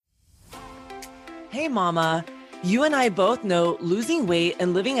Hey, Mama. You and I both know losing weight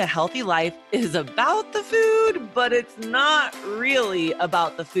and living a healthy life is about the food, but it's not really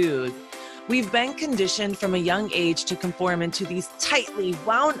about the food. We've been conditioned from a young age to conform into these tightly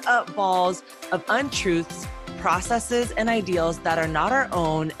wound up balls of untruths, processes, and ideals that are not our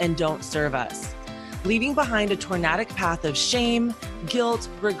own and don't serve us, leaving behind a tornadic path of shame, guilt,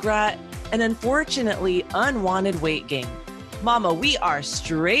 regret, and unfortunately, unwanted weight gain. Mama, we are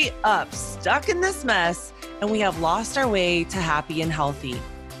straight up stuck in this mess, and we have lost our way to happy and healthy.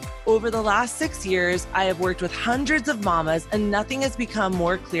 Over the last 6 years, I have worked with hundreds of mamas, and nothing has become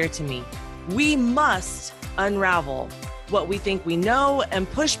more clear to me. We must unravel what we think we know and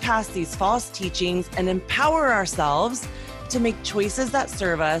push past these false teachings and empower ourselves to make choices that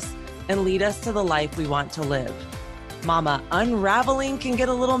serve us and lead us to the life we want to live. Mama, unraveling can get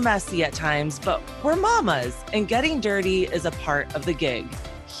a little messy at times, but we're mamas, and getting dirty is a part of the gig.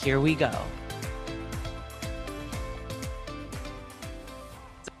 Here we go.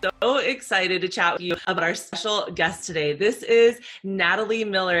 So excited to chat with you about our special guest today. This is Natalie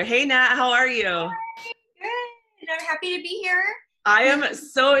Miller. Hey, Nat, how are you? Good. I'm happy to be here. I am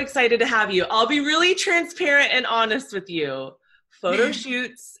so excited to have you. I'll be really transparent and honest with you. Photo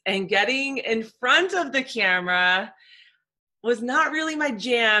shoots and getting in front of the camera was not really my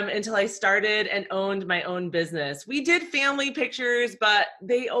jam until I started and owned my own business. We did family pictures, but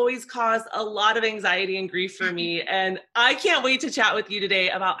they always caused a lot of anxiety and grief for me. And I can't wait to chat with you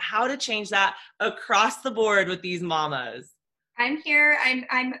today about how to change that across the board with these mamas. I'm here.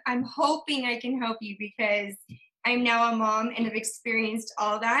 I'm hoping I can help you because I'm now a mom and have experienced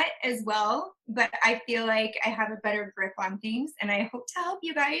all that as well. But I feel like I have a better grip on things, and I hope to help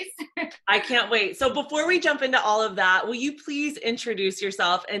you guys. I can't wait. So before we jump into all of that, will you please introduce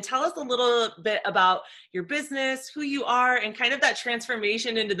yourself and tell us a little bit about your business, who you are, and kind of that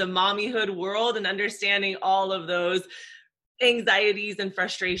transformation into the mommyhood world and understanding all of those anxieties and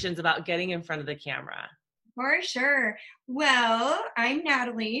frustrations about getting in front of the camera? For sure. Well, I'm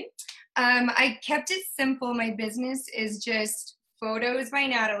Natalie. I kept it simple. My business is just Photos by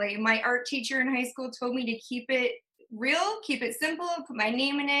Natalie. My art teacher in high school told me to keep it real, keep it simple, put my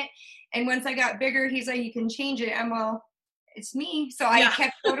name in it. And once I got bigger, he's like, you can change it. I'm all, it's me. So I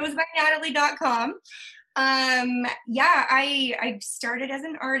kept photosbynatalie.com. I started as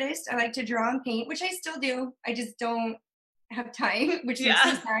an artist. I like to draw and paint, which I still do. I just don't have time, which makes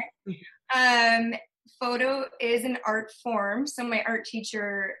me sad. Photo is an art form. So my art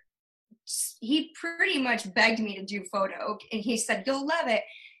teacher, he pretty much begged me to do photo, and he said, you'll love it.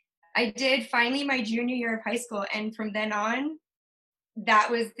 I did finally my junior year of high school, and from then on, that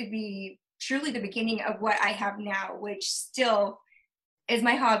was truly the beginning of what I have now, which still is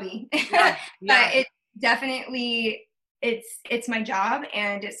my hobby. But it definitely, it's my job,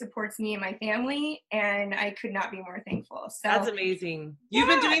 and it supports me and my family, and I could not be more thankful. So that's amazing. You've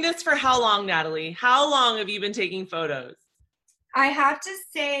been doing this for how long, Natalie? How long have you been taking photos? I have to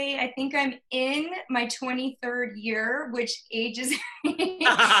say, I think I'm in my 23rd year, which ages me.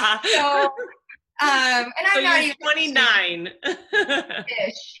 And I'm not even 29.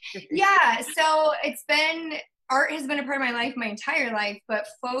 Yeah, so art has been a part of my life my entire life, but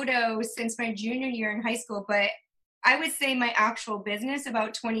photo since my junior year in high school. But I would say my actual business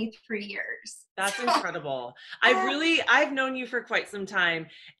about 23 years. That's incredible. I've known you for quite some time,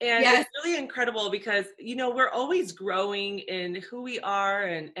 and it's really incredible because, we're always growing in who we are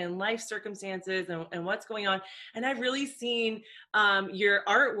and life circumstances and what's going on. And I've really seen your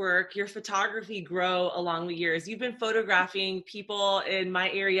artwork, your photography grow along the years. You've been photographing people in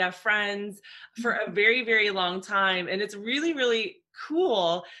my area, friends, for a very, very long time. And it's really, really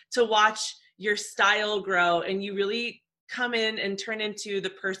cool to watch your style grow, and you really come in and turn into the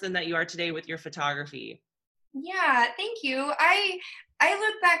person that you are today with your photography. Yeah, thank you. I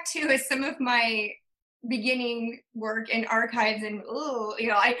look back too at some of my beginning work in archives, and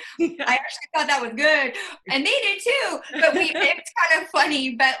I actually thought that was good, and they did too. But it's kind of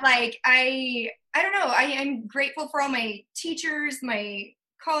funny. But like I don't know. I'm grateful for all my teachers, my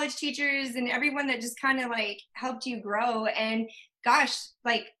college teachers, and everyone that just kind of like helped you grow. And gosh,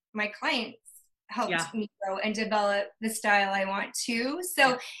 like my clients helped me grow and develop the style I want to.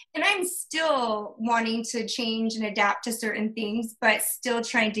 So, and I'm still wanting to change and adapt to certain things, but still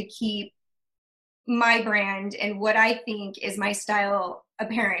trying to keep my brand and what I think is my style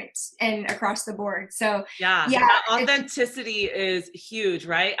apparent and across the board. So authenticity is huge,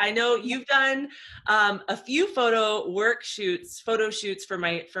 right? I know you've done a few photo shoots for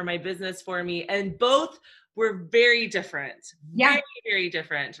my business for me, and both we're very different, Yeah. very, very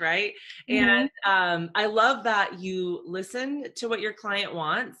different, right? Mhm. And I love that you listen to what your client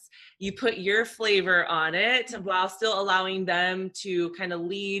wants. You put your flavor on it while still allowing them to kind of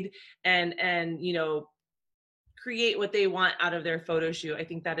lead and create what they want out of their photo shoot. I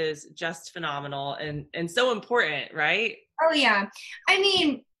think that is just phenomenal and so important, right? Oh yeah. I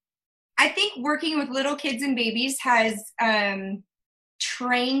mean, I think working with little kids and babies has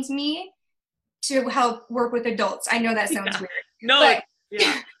trained me to help work with adults. I know that sounds Yeah. weird, No, but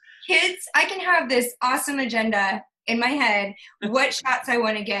yeah. kids, I can have this awesome agenda in my head, what shots I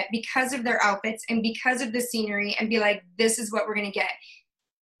want to get because of their outfits and because of the scenery, and be like, this is what we're going to get.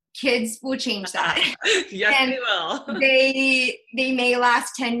 Kids will change that. Yes, And they will. they may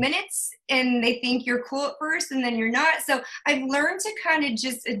last 10 minutes and they think you're cool at first and then you're not. So I've learned to kind of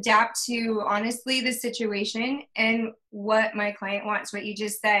just adapt to honestly the situation and what my client wants, what you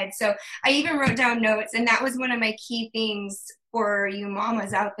just said. So I even wrote down notes, and that was one of my key things for you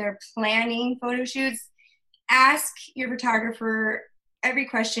mamas out there planning photo shoots. Ask your photographer every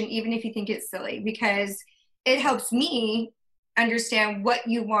question, even if you think it's silly, because it helps me understand what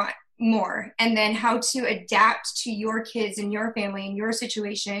you want more, and then how to adapt to your kids and your family and your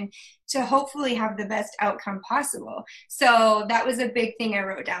situation to hopefully have the best outcome possible. So that was a big thing I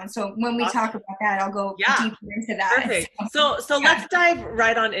wrote down. So when we talk about that, I'll go Yeah. deeper into that. Perfect. So let's dive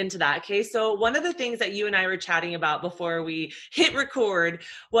right on into that. Okay. So one of the things that you and I were chatting about before we hit record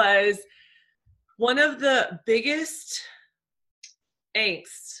was one of the biggest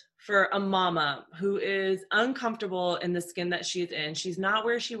angst for a mama who is uncomfortable in the skin that she's in. She's not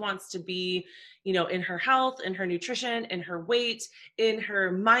where she wants to be, in her health, in her nutrition, in her weight, in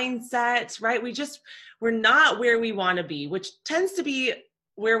her mindset, right? We're not where we want to be, which tends to be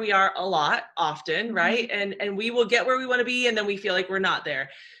where we are a lot often, right? And we will get where we want to be, and then we feel like we're not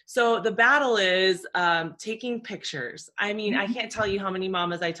there. So the battle is taking pictures. I mean, I can't tell you how many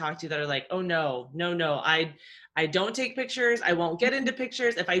mamas I talk to that are like, oh no, I don't take pictures. I won't get into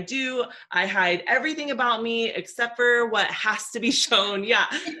pictures. If I do, I hide everything about me except for what has to be shown. Yeah,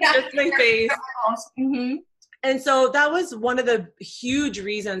 just my face. Mm-hmm. And so that was one of the huge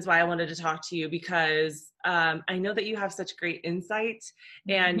reasons why I wanted to talk to you, because I know that you have such great insight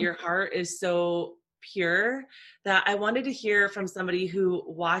and your heart is so pure, that I wanted to hear from somebody who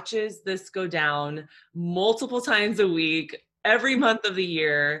watches this go down multiple times a week, every month of the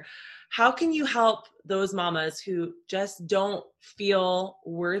year. How can you help those mamas who just don't feel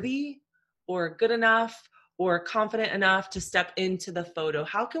worthy or good enough or confident enough to step into the photo?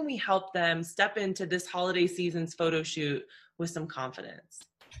 How can we help them step into this holiday season's photo shoot with some confidence?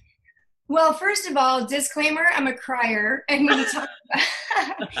 Well, first of all, disclaimer, I'm a crier. And when you talk about,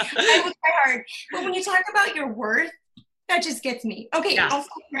 I will cry hard. But when you talk about your worth, that just gets me. Okay, yeah. I'll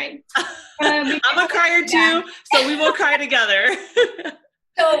stop crying. I'm a crier too, so we will cry together.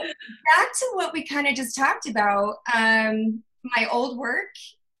 So back to what we kind of just talked about, my old work,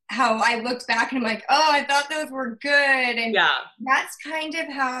 how I looked back and I'm like, oh, I thought those were good. And that's kind of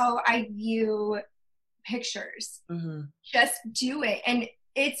how I view pictures. Mm-hmm. Just do it. And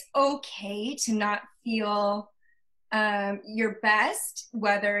it's okay to not feel your best,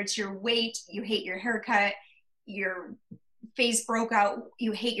 whether it's your weight, you hate your haircut, your face broke out,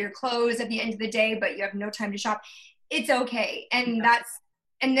 you hate your clothes at the end of the day, but you have no time to shop. It's okay. And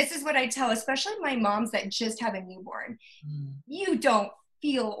and this is what I tell, especially my moms that just have a newborn. You don't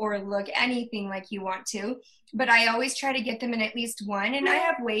feel or look anything like you want to, but I always try to get them in at least one. And I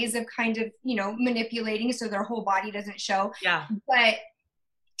have ways of kind of, manipulating so their whole body doesn't show. Yeah. But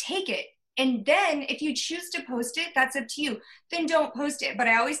take it. And then if you choose to post it, that's up to you. Then don't post it. But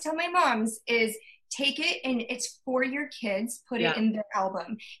I always tell my moms is take it, and it's for your kids. Put it in their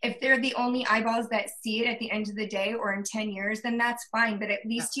album. If they're the only eyeballs that see it at the end of the day or in 10 years, then that's fine. But at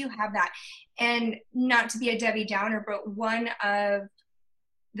least you have that. And not to be a Debbie Downer, but one of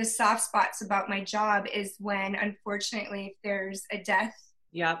the soft spots about my job is when, unfortunately, if there's a death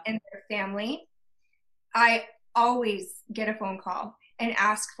in their family, I always get a phone call and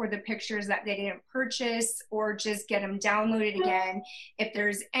ask for the pictures that they didn't purchase, or just get them downloaded again. If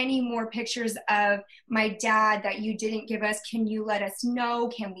there's any more pictures of my dad that you didn't give us, can you let us know?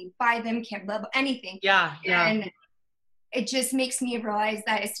 Can we buy them? Can blah, blah, anything. Yeah. And it just makes me realize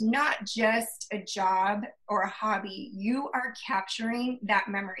that it's not just a job or a hobby. You are capturing that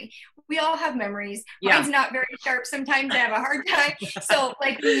memory. We all have memories. Mine's not very sharp. Sometimes I have a hard time. So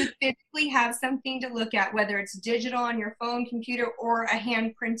like when you physically have something to look at, whether it's digital on your phone, computer, or a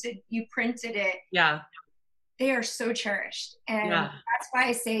hand printed, you printed it. Yeah. They are so cherished. And that's why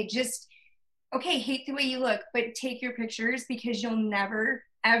I say just, okay, hate the way you look, but take your pictures, because you'll never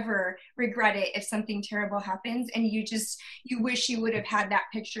ever regret it if something terrible happens and you wish you would have had that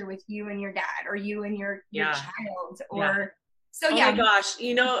picture with you and your dad, or you and your child, or so oh my gosh,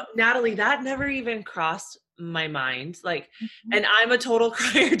 Natalie, that never even crossed my mind. Like, and I'm a total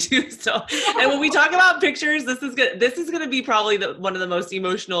crier too. So, and when we talk about pictures, this is going to be probably one of the most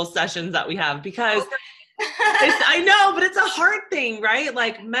emotional sessions that we have, because I know, but it's a heart thing, right?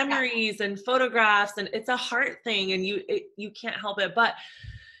 Like memories and photographs, and it's a heart thing, and you can't help it. But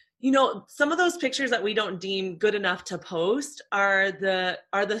some of those pictures that we don't deem good enough to post are the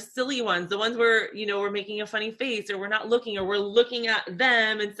silly ones, the ones where, we're making a funny face, or we're not looking, or we're looking at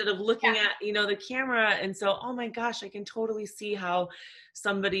them instead of looking at, the camera. And so, oh my gosh, I can totally see how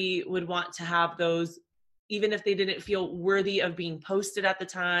somebody would want to have those, even if they didn't feel worthy of being posted at the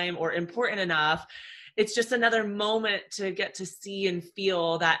time or important enough. It's just another moment to get to see and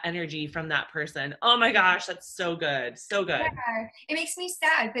feel that energy from that person. Oh my gosh, that's so good. So good. Yeah, it makes me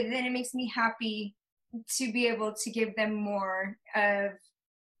sad, but then it makes me happy to be able to give them more of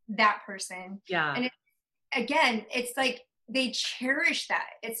that person. Yeah. And again, it's like they cherish that.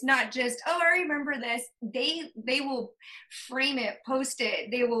 It's not just, oh, I remember this. They will frame it, post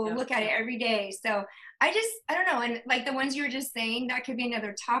it. They will look at it every day. So I don't know. And like the ones you were just saying, that could be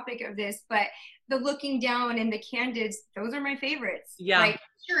another topic of this, but the looking down and the candids, those are my favorites. Yeah. Like,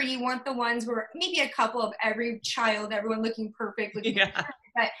 sure, you want the ones where maybe a couple of every child, everyone looking perfect, perfect,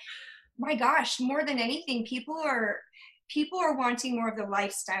 but my gosh, more than anything, people are wanting more of the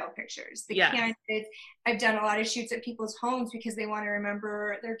lifestyle pictures. The candidates, I've done a lot of shoots at people's homes because they want to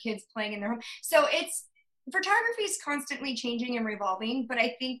remember their kids playing in their home. So photography is constantly changing and revolving, but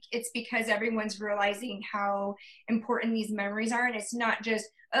I think it's because everyone's realizing how important these memories are. And it's not just,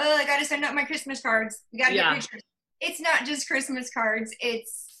 oh, I got to send out my Christmas cards. We got to get pictures. It's not just Christmas cards.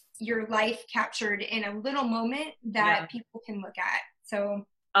 It's your life captured in a little moment that people can look at. So.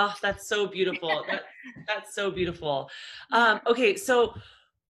 Oh, that's so beautiful. That's so beautiful. Okay. So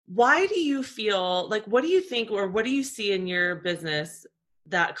why do you feel like, what do you think, or what do you see in your business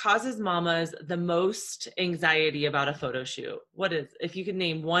that causes mamas the most anxiety about a photo shoot? What is, if you could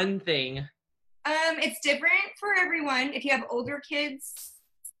name one thing? It's different for everyone. If you have older kids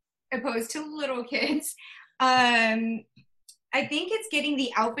opposed to little kids, I think it's getting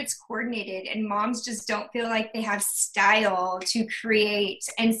the outfits coordinated, and moms just don't feel like they have style to create.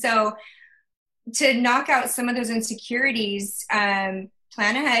 And so to knock out some of those insecurities, plan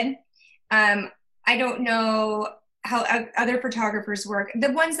ahead. I don't know how other photographers work.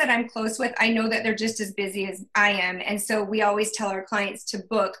 The ones that I'm close with, I know that they're just as busy as I am. And so we always tell our clients to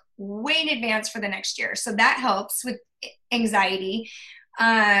book way in advance for the next year. So that helps with anxiety.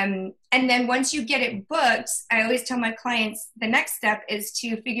 And then once you get it booked, I always tell my clients the next step is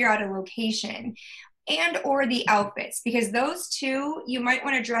to figure out a location and or the outfits, because those two, you might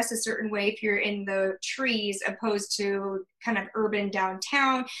want to dress a certain way if you're in the trees opposed to kind of urban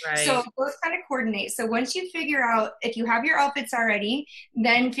downtown. Right. So those kind of coordinate. So once you figure out, if you have your outfits already,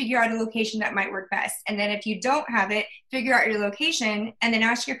 then figure out a location that might work best. And then if you don't have it, figure out your location and then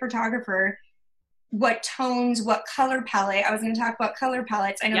ask your photographer what tones, what color palette. I was going to talk about color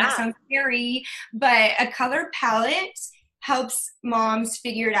palettes. I know that sounds scary, but a color palette helps moms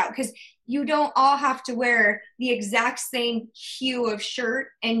figure it out, because you don't all have to wear the exact same hue of shirt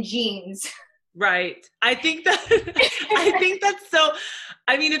and jeans. Right. I think that's so,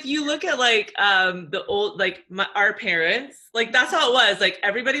 I mean, if you look at like, the old, like our parents, like that's how it was. Like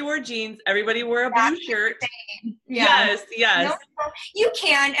everybody wore jeans, everybody wore a blue shirt. Yeah. Yes. No, you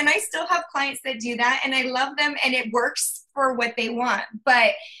can. And I still have clients that do that, and I love them, and it works for what they want.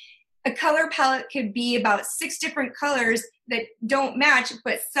 But a color palette could be about 6 different colors that don't match,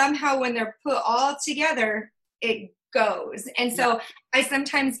 but somehow when they're put all together, it goes. And so I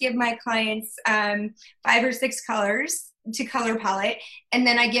sometimes give my clients 5 or 6 colors to color palette, and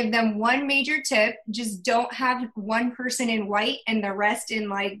then I give them one major tip: just don't have one person in white and the rest in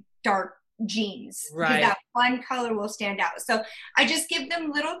like dark jeans, because that one color will stand out. So I just give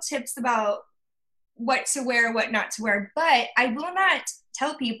them little tips about what to wear, what not to wear, but I will not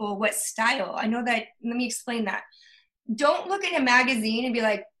tell people what style. I know that. Let me explain that. Don't look at a magazine and be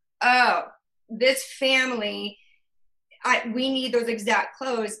like, oh, this family, we need those exact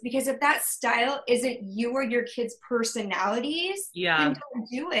clothes, because if that style isn't you or your kids' personalities, then don't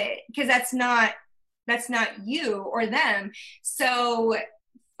do it, because that's not you or them. So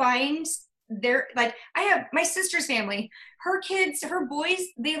find like, I have my sister's family, her kids, her boys,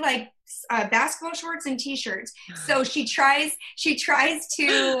 they like basketball shorts and t-shirts. So she tries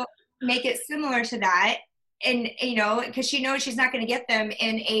to make it similar to that. and you know, because she knows she's not going to get them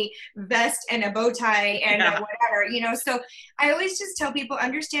in a vest and a bow tie and a whatever, you know. So I always just tell people,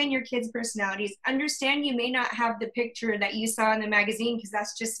 understand your kids' personalities. Understand you may not have the picture that you saw in the magazine because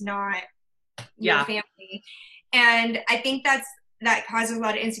that's just not your family. And I think that causes a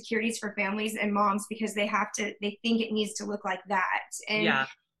lot of insecurities for families and moms because they think it needs to look like that, and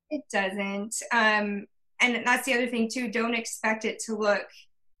it doesn't. And that's the other thing too. Don't expect it to look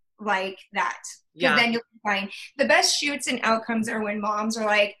like that, because then you'll be fine. The best shoots and outcomes are when moms are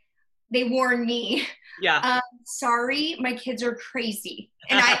like, they warn me, sorry, my kids are crazy,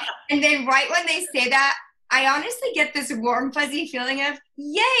 and then right when they say that, I honestly get this warm fuzzy feeling of,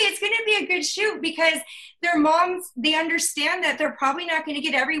 yay, it's going to be a good shoot, because their moms, they understand that they're probably not going to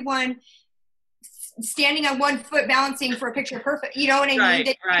get everyone standing on one foot balancing for a picture perfect, you know what I mean?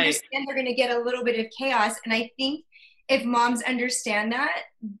 They understand they're going to get a little bit of chaos, and I think if moms understand that,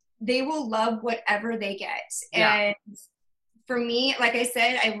 they will love whatever they get. And for me, like I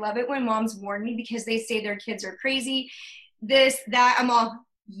said, I love it when moms warn me because they say their kids are crazy, this, that. I'm all,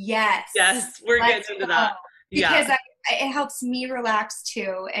 yes, we're getting into that. Because it helps me relax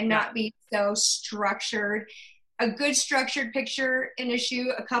too and not be so structured. A good structured picture in a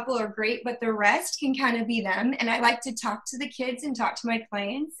shoot, a couple are great, but the rest can kind of be them. And I like to talk to the kids and talk to my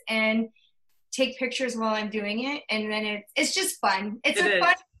clients and take pictures while I'm doing it. And then it's just fun. It's a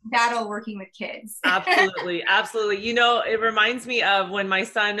fun battle working with kids. Absolutely. You know, it reminds me of when my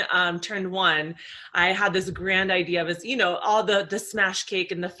son turned 1, I had this grand idea of his, you know, all the smash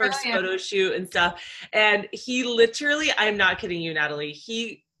cake and the first photo shoot and stuff. And he literally, I'm not kidding you, Natalie,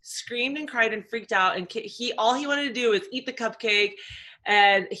 he screamed and cried and freaked out. And all he wanted to do was eat the cupcake.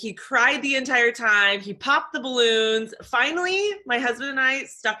 And he cried the entire time. He popped the balloons. Finally, my husband and I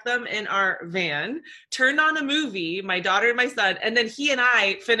stuck them in our van, turned on a movie, my daughter and my son, and then he and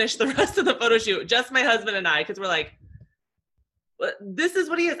I finished the rest of the photo shoot, just my husband and I, because we're like, this is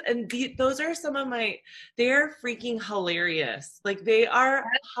what he is. And those are some of they're freaking hilarious. Like, they are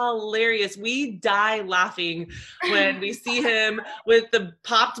hilarious. We die laughing when we see him with the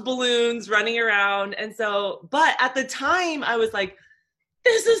popped balloons running around. And so, but at the time I was like,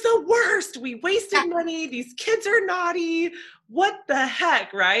 this is the worst. We wasted money. These kids are naughty. What the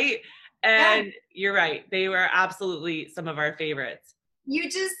heck, right? And you're right. They were absolutely some of our favorites.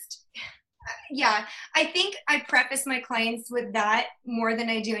 I think I preface my clients with that more than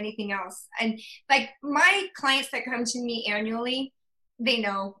I do anything else. And like my clients that come to me annually, they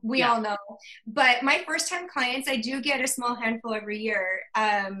know, we all know. But my first time clients, I do get a small handful every year.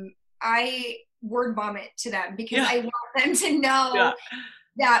 I word vomit to them because I want them to know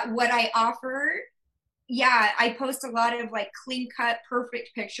that what I offer, I post a lot of like clean cut, perfect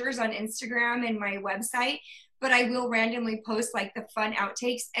pictures on Instagram and my website, but I will randomly post like the fun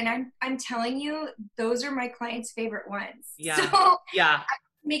outtakes. And I'm telling you, those are my clients' favorite ones. So I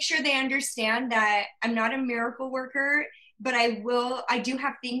make sure they understand that I'm not a miracle worker, but I do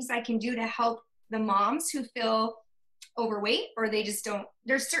have things I can do to help the moms who feel overweight or they just don't.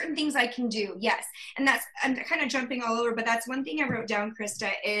 There's certain things I can do, yes. And I'm kind of jumping all over, but that's one thing I wrote down, Krista,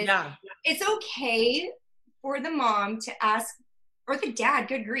 is it's okay for the mom to ask, or the dad,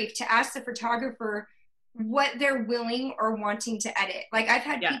 good grief, to ask the photographer what they're willing or wanting to edit. Like I've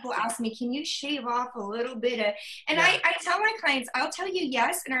had people ask me, can you shave off a little bit of, and I tell my clients, I'll tell you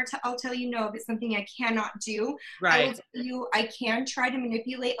yes, and I'll tell you no if it's something I cannot do. I will tell you I can try to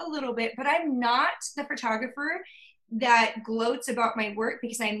manipulate a little bit, but I'm not the photographer that gloats about my work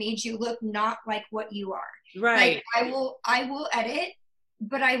because I made you look not like what you are. Like I will edit,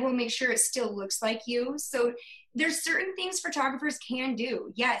 but I will make sure it still looks like you. So there's certain things photographers can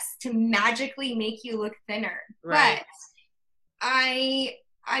do, yes, to magically make you look thinner. But I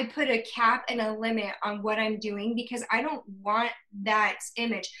put a cap and a limit on what I'm doing because I don't want that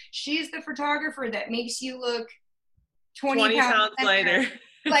image. She's the photographer that makes you look 20 pounds lighter.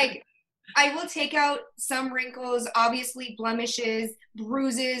 Like, I will take out some wrinkles, obviously blemishes,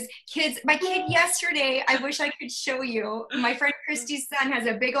 bruises. My kid yesterday, I wish I could show you. My friend Christy's son has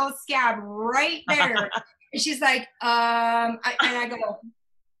a big old scab right there. And she's like, and I go,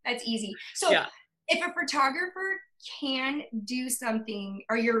 that's easy. So if a photographer can do something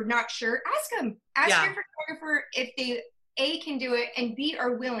or you're not sure, ask them. Ask your photographer if they A, can do it, and B,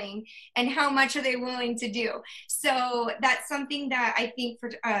 are willing, and how much are they willing to do. So that's something that I think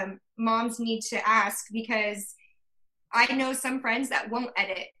for moms need to ask, because I know some friends that won't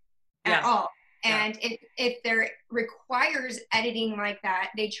edit at all. And if there requires editing like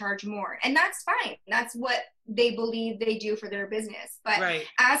that, they charge more. And that's fine. That's what they believe they do for their business. But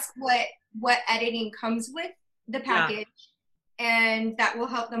ask what editing comes with the package and that will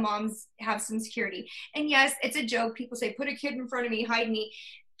help the moms have some security. And yes, it's a joke. People say, put a kid in front of me, hide me.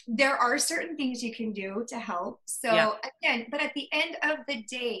 There are certain things you can do to help. So again, but at the end of the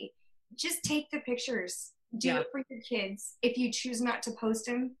day, just take the pictures. Do it for your kids. If you choose not to post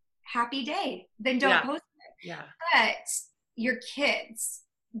them, happy day. Then don't post them. Yeah. But your kids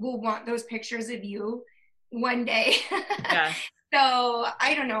will want those pictures of you one day. Yeah. So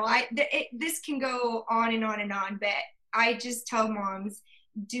I don't know. This can go on and on and on, but I just tell moms,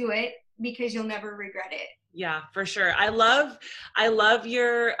 do it because you'll never regret it. Yeah, for sure. I love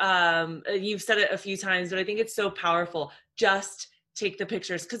your, you've said it a few times, but I think it's so powerful. Just take the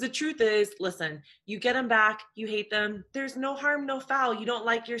pictures. Cause the truth is, listen, you get them back, you hate them. There's no harm, no foul. You don't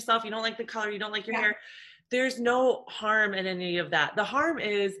like yourself. You don't like the color. You don't like your hair. There's no harm in any of that. The harm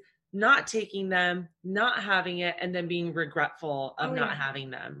is not taking them, not having it, and then being regretful of not having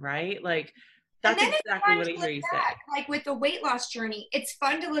them. Right. Like that's exactly what I hear you say. Like with the weight loss journey, it's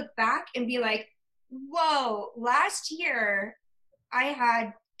fun to look back and be like, whoa, last year I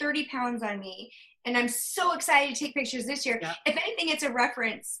had 30 pounds on me and I'm so excited to take pictures this year. Yeah. If anything, it's a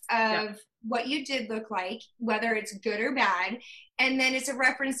reference of what you did look like, whether it's good or bad. And then it's a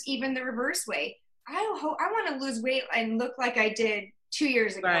reference even the reverse way. I want to lose weight and look like I did 2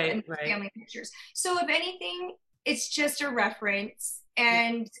 years ago in family pictures. So if anything, it's just a reference.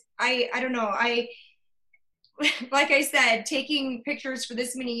 And I don't know, like I said, taking pictures for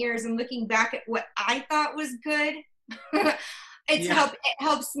this many years and looking back at what I thought was good, it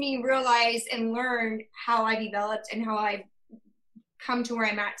helps me realize and learn how I developed and how I've come to where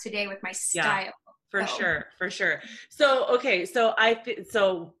I'm at today with my style. For sure. So, okay. So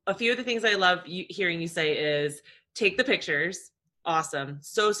so a few of the things I love hearing you say is take the pictures. Awesome.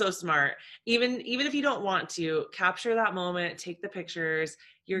 So smart. Even if you don't want to capture that moment, take the pictures.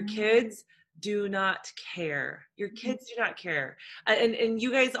 Your kids do not care. Your kids do not care. And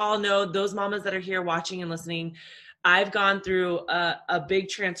you guys all know, those mamas that are here watching and listening, I've gone through a big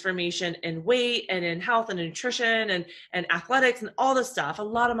transformation in weight and in health and nutrition and athletics and all this stuff. A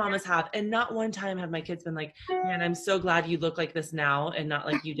lot of mamas have. And not one time have my kids been like, man, I'm so glad you look like this now and not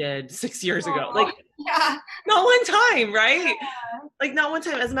like you did 6 years ago. Like, not one time, right? Yeah. Like not one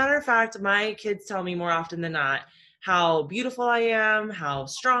time. As a matter of fact, my kids tell me more often than not how beautiful I am, how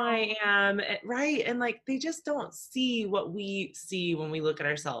strong I am, right? And like, they just don't see what we see when we look at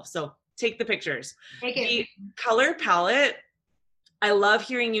ourselves. So take the pictures. The color palette, I love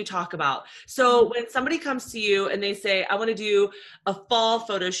hearing you talk about. So when somebody comes to you and they say, I want to do a fall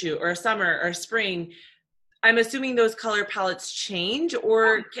photo shoot or a summer or a spring, I'm assuming those color palettes change,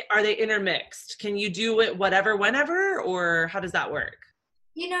 or are they intermixed? Can you do it whatever, whenever, or how does that work?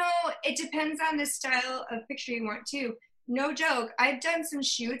 You know, it depends on the style of picture you want to. No joke. I've done some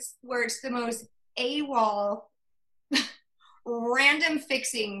shoots where it's the most AWOL, random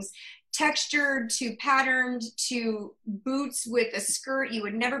fixings, textured to patterned to boots with a skirt you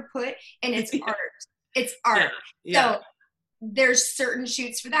would never put, and it's art. It's art. Yeah. So there's certain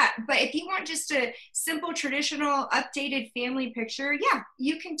shoots for that. But if you want just a simple, traditional, updated family picture,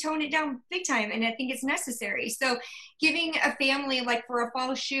 you can tone it down big time. And I think it's necessary. So giving a family, like for a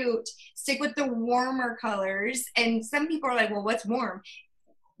fall shoot, stick with the warmer colors. And some people are like, well, what's warm?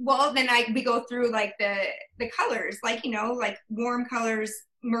 Well, then we go through like the colors, like, you know, like warm colors,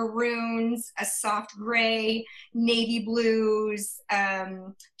 maroons, a soft gray, navy blues,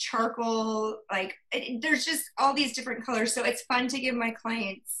 charcoal, like there's just all these different colors. So it's fun to give my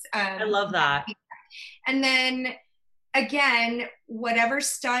clients. I love that. And then again, whatever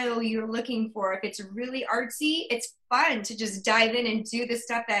style you're looking for, if it's really artsy, it's fun to just dive in and do the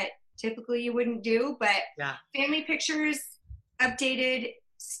stuff that typically you wouldn't do. But family pictures, updated,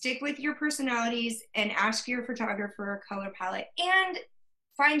 stick with your personalities and ask your photographer a color palette and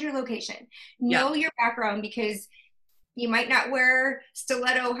find your location. Know your background, because you might not wear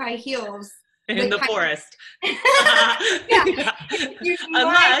stiletto high heels in the forest.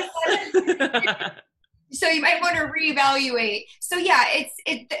 Unless. So you might want to reevaluate. So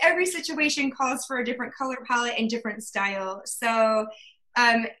every situation calls for a different color palette and different style. So,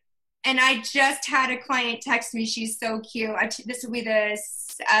 and I just had a client text me. She's so cute. This will be the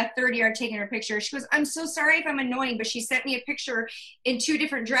third year I've taken her picture. She goes, I'm so sorry if I'm annoying, but she sent me a picture in 2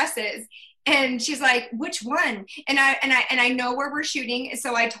 different dresses. And she's like, which one? And I know where we're shooting.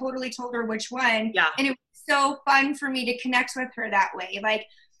 So I totally told her which one. Yeah. And it was so fun for me to connect with her that way. Like,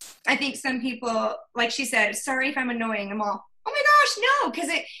 I think some people, like she said, sorry if I'm annoying. I'm all, oh my gosh, no, because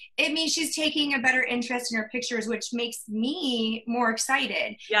it means she's taking a better interest in her pictures, which makes me more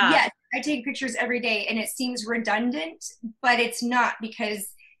excited. Yeah. Yes, I take pictures every day, and it seems redundant, but it's not, because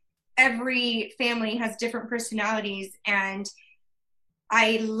every family has different personalities, and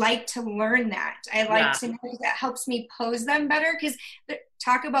I like to learn that. I like to know that helps me pose them better, because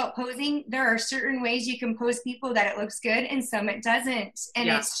talk about posing, there are certain ways you can pose people that it looks good and some it doesn't. And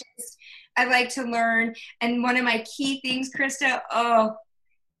it's just, I like to learn. And one of my key things, Krista,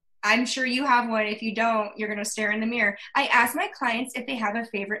 I'm sure you have one. If you don't, you're going to stare in the mirror. I ask my clients if they have a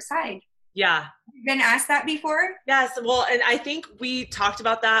favorite side. Yeah. Been asked that before? Yes. Well, and I think we talked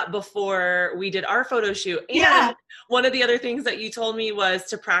about that before we did our photo shoot. And one of the other things that you told me was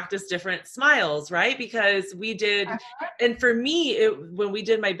to practice different smiles, right? Because we did, and for me, when we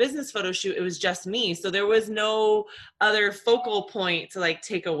did my business photo shoot, it was just me. So there was no other focal point to like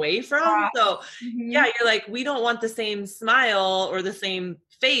take away from. So yeah, you're like, we don't want the same smile or the same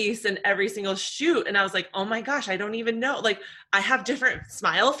face in every single shoot. And I was like, oh my gosh, I don't even know. Like, I have different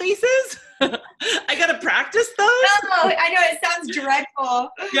smile faces. I got to practice those. Oh, I know, it sounds dreadful.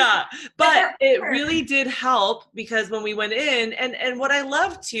 Yeah, but it really did help, because when we went in, and what I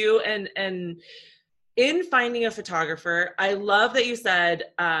love too, and in finding a photographer, I love that you said,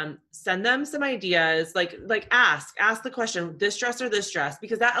 send them some ideas, like ask the question, this dress or this dress,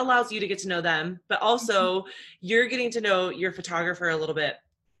 because that allows you to get to know them, but also you're getting to know your photographer a little bit.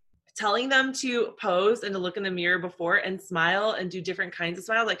 Telling them to pose and to look in the mirror before and smile and do different kinds of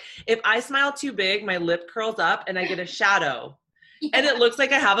smiles. Like if I smile too big, my lip curls up and I get a shadow and it looks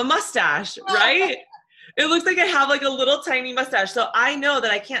like I have a mustache, right? It looks like I have like a little tiny mustache. So I know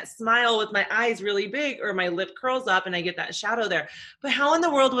that I can't smile with my eyes really big or my lip curls up and I get that shadow there. But how in the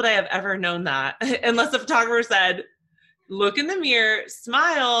world would I have ever known that unless the photographer said, look in the mirror,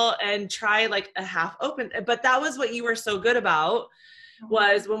 smile, and try like a half open. But that was what you were so good about.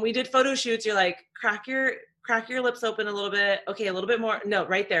 Was when we did photo shoots, you're like, crack your lips open a little bit. Okay, a little bit more. No,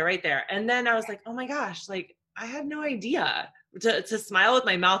 right there. And then I was like, oh my gosh, like I had no idea to smile with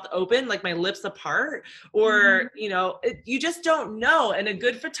my mouth open, like my lips apart, or, you just don't know. And a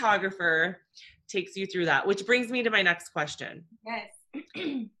good photographer takes you through that, which brings me to my next question.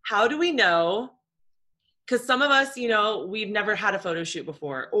 Yes. How do we know? Because some of us, we've never had a photo shoot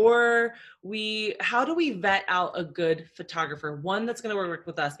before, or how do we vet out a good photographer, one that's going to work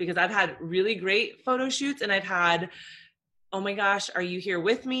with us? Because I've had really great photo shoots and I've had, oh my gosh, are you here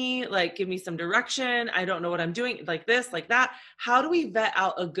with me? Like, give me some direction. I don't know what I'm doing, like this, like that. How do we vet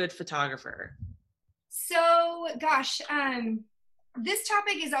out a good photographer? So, gosh, this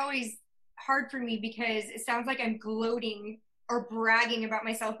topic is always hard for me because it sounds like I'm gloating or bragging about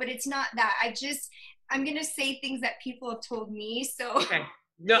myself, but it's not that. I'm going to say things that people have told me. So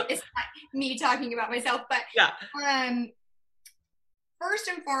no. It's not me talking about myself, but first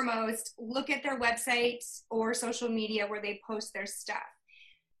and foremost, look at their websites or social media where they post their stuff.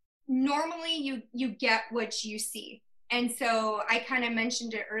 Normally you get what you see. And so I kind of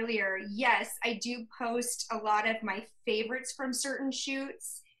mentioned it earlier. Yes, I do post a lot of my favorites from certain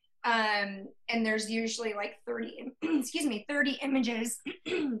shoots. And there's usually like 30 images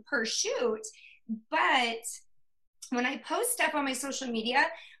per shoot. But when I post stuff on my social media,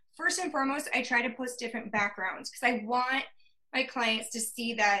 first and foremost, I try to post different backgrounds because I want my clients to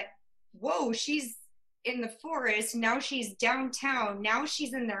see that, whoa, she's in the forest, now she's downtown, now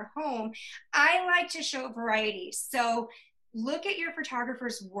she's in their home. I like to show variety. So look at your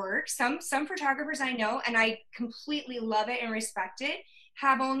photographer's work. Some photographers I know, and I completely love it and respect it,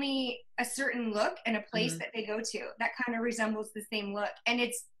 have only a certain look and a place that they go to that kind of resembles the same look, and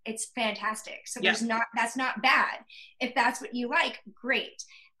it's fantastic. So that's not bad. If that's what you like, great.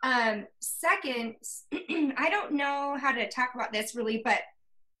 Second, I don't know how to talk about this really, but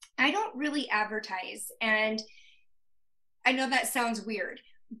I don't really advertise, and I know that sounds weird.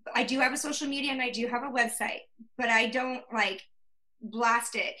 I do have a social media and I do have a website, but I don't like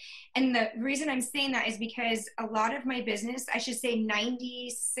blast it. And the reason I'm saying that is because a lot of my business, I should say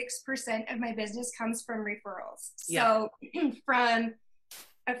 96% of my business comes from referrals. So from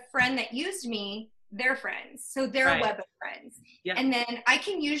a friend that used me, their friends. So they're a web of friends. Yeah. And then I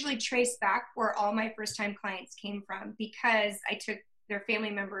can usually trace back where all my first time clients came from because I took their family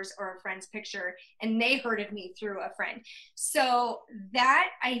members or a friend's picture and they heard of me through a friend. So that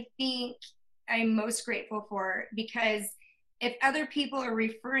I think I'm most grateful for, because if other people are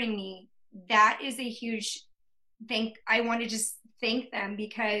referring me, that is a huge thing. I want to just thank them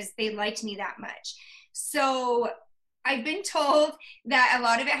because they liked me that much. So I've been told that a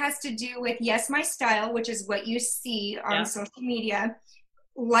lot of it has to do with, yes, my style, which is what you see on social media,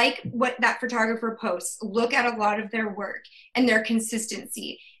 like what that photographer posts, look at a lot of their work and their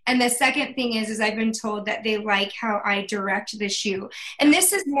consistency. And the second thing is I've been told that they like how I direct the shoot. And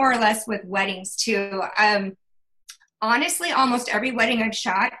this is more or less with weddings too. Honestly, almost every wedding I've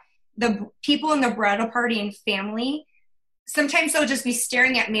shot, the people in the bridal party and family sometimes they'll just be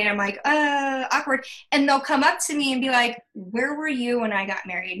staring at me and I'm like, awkward. And they'll come up to me and be like, where were you when I got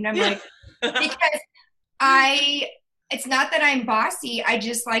married? And I'm like, because it's not that I'm bossy. I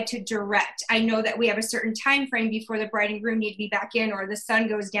just like to direct. I know that we have a certain time frame before the bride and groom need to be back in or the sun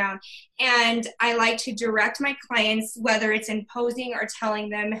goes down. And I like to direct my clients, whether it's in posing or telling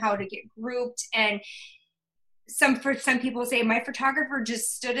them how to get grouped. And for some people say, my photographer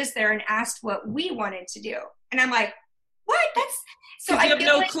just stood us there and asked what we wanted to do. And I'm like, what? So I have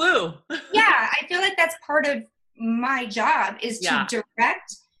no clue. Yeah, I feel like that's part of my job is to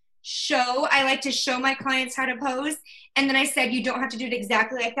direct, show. I like to show my clients how to pose. And then I said, you don't have to do it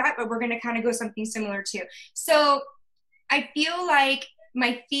exactly like that, but we're going to kind of go something similar too. So I feel like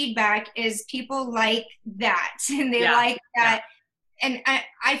my feedback is people like that and they like that. And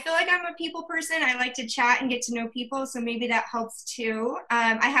I feel like I'm a people person. I like to chat and get to know people. So maybe that helps too.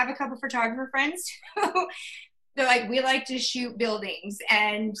 I have a couple photographer friends who they're like, we like to shoot buildings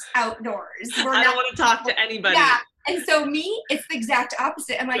and outdoors. I don't want to talk to anybody. Yeah. And so me, it's the exact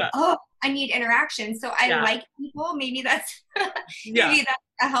opposite. I'm like, oh, I need interaction. So I like people. Maybe that's maybe that's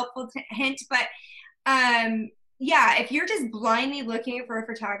a helpful hint. But if you're just blindly looking for a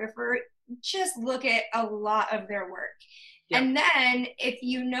photographer, just look at a lot of their work. And then if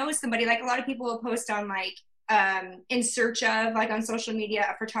you know somebody, like a lot of people will post on like in search of, like on social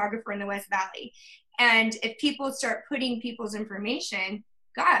media, a photographer in the West Valley. And if people start putting people's information,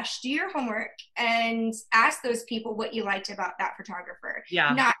 gosh, do your homework and ask those people what you liked about that photographer.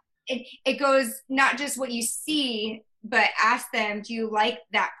 Yeah. It goes not just what you see, but ask them, do you like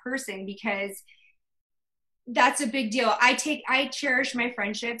that person? Because that's a big deal. I cherish my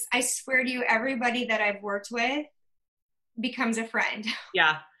friendships. I swear to you, everybody that I've worked with becomes a friend.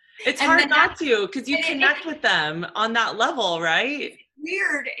 Yeah. It's hard not to, because you connect with them on that level, right?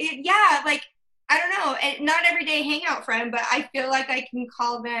 Weird. Like, I don't know, not everyday hangout friend, but I feel like I can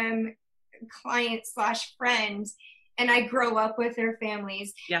call them client/friend, and I grow up with their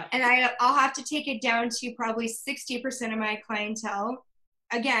families. Yeah. And I'll have to take it down to probably 60% of my clientele.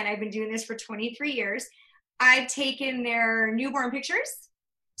 Again, I've been doing this for 23 years. I've taken their newborn pictures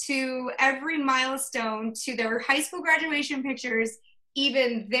to every milestone, to their high school graduation pictures,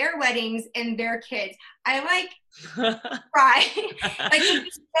 even their weddings and their kids. I like cry. Like,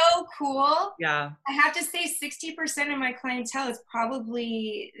 it's so cool. Yeah. I have to say 60% of my clientele is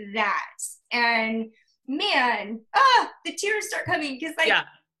probably that. And man, the tears start coming because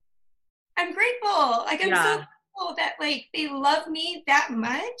I'm grateful. Like, I'm so grateful that like they love me that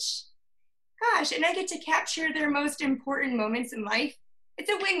much. Gosh, and I get to capture their most important moments in life. It's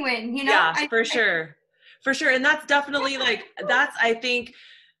a win-win, you know? Yeah, for sure. For sure. And that's definitely I think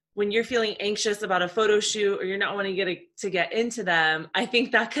when you're feeling anxious about a photo shoot or you're not wanting to get into them, I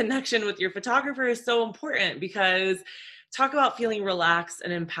think that connection with your photographer is so important, because talk about feeling relaxed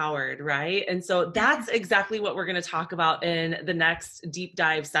and empowered, right? And so that's exactly what we're going to talk about in the next deep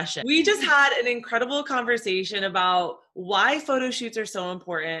dive session. We just had an incredible conversation about why photo shoots are so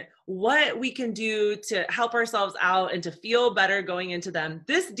important, what we can do to help ourselves out and to feel better going into them.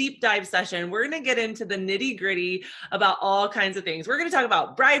 This deep dive session, we're going to get into the nitty gritty about all kinds of things. We're going to talk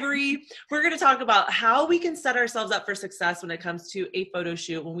about bribery. We're going to talk about how we can set ourselves up for success when it comes to a photo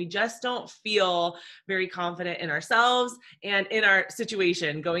shoot, when we just don't feel very confident in ourselves and in our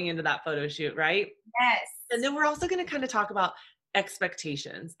situation going into that photo shoot, right? Yes. And then we're also going to kind of talk about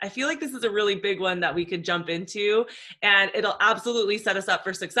expectations. I feel like this is a really big one that we could jump into, and it'll absolutely set us up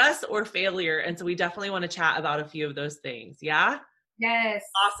for success or failure. And so we definitely want to chat about a few of those things. Yeah? Yes.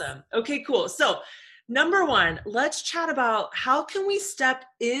 Awesome. Okay, cool. So number one, let's chat about how can we step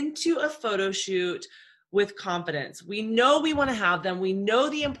into a photo shoot with confidence. We know we want to have them. We know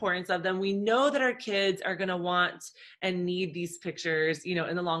the importance of them. We know that our kids are going to want and need these pictures,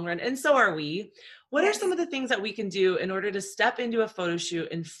 in the long run. And so are we. What are some of the things that we can do in order to step into a photo shoot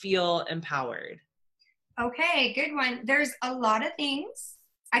and feel empowered? Okay, good one. There's a lot of things.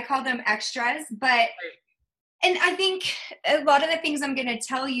 I call them extras, but, and I think a lot of the things I'm going to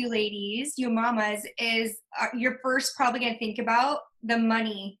tell you ladies, you mamas, is you're first probably going to think about the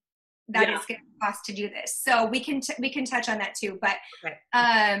money that it's going to cost to do this. So we can touch on that too. But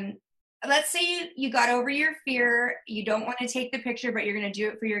let's say you got over your fear. You don't want to take the picture, but you're going to do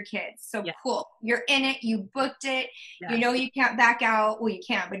it for your kids. So cool. You're in it. You booked it. Yeah. You know you can't back out. Well, you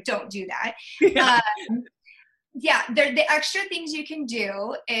can, but don't do that. The extra things you can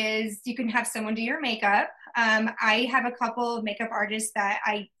do is you can have someone do your makeup. I have a couple of makeup artists that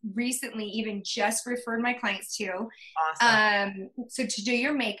I recently even just referred my clients to. Awesome. So to do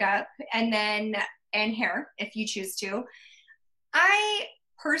your makeup and hair, if you choose to. I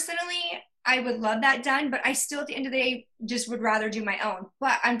personally I would love that done, but I still at the end of the day just would rather do my own.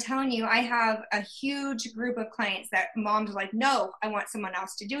 But I'm telling you, I have a huge group of clients that moms are like, no, I want someone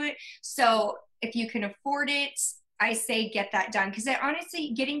else to do it. So if you can afford it, I say get that done, because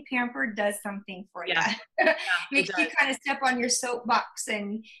honestly, getting pampered does something for you. Yeah, Makes you kind of step on your soapbox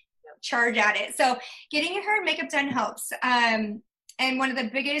and charge at it. So getting your hair and makeup done helps. And one of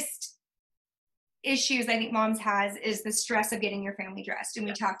the biggest issues I think moms has is the stress of getting your family dressed. And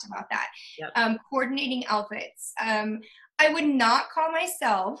we talked about that. Yep. Coordinating outfits. I would not call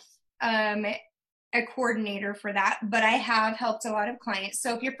myself a coordinator for that, but I have helped a lot of clients.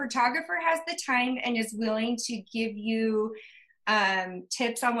 So if your photographer has the time and is willing to give you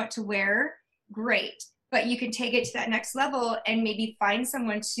tips on what to wear, great. But you can take it to that next level and maybe find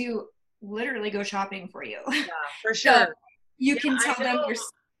someone to literally go shopping for you. Yeah, for sure. So you can tell them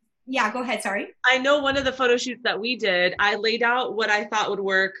yeah, go ahead. Sorry. I know one of the photo shoots that we did, I laid out what I thought would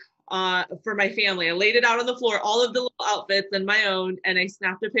work for my family. I laid it out on the floor, all of the little outfits and my own, and I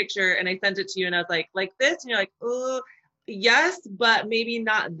snapped a picture and I sent it to you and I was like this? And you're like, oh, yes, but maybe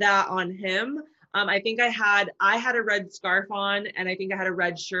not that on him. I think I had a red scarf on, and I think I had a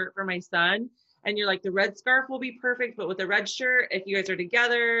red shirt for my son. And you're like, the red scarf will be perfect, but with the red shirt, if you guys are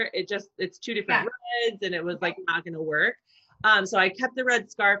together, it's two different reds, and it was like not going to work. So I kept the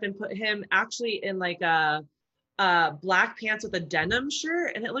red scarf and put him actually in like a black pants with a denim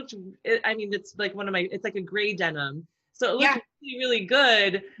shirt, and it's like it's like a gray denim, so it looked really, really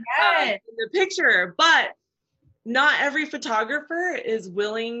good in the picture. But not every photographer is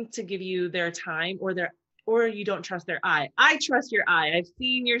willing to give you their time, or you don't trust their eye. I trust your eye. I've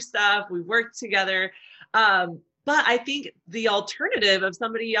seen your stuff. We've worked together. But I think the alternative of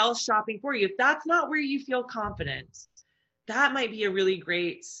somebody else shopping for you, if that's not where you feel confident, that might be a really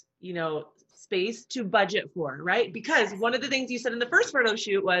great, space to budget for, right? Because one of the things you said in the first photo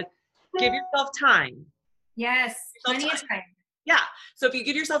shoot was give yourself time. Yes, plenty of time. Yeah. So if you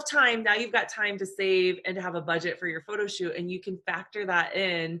give yourself time, now you've got time to save and to have a budget for your photo shoot, and you can factor that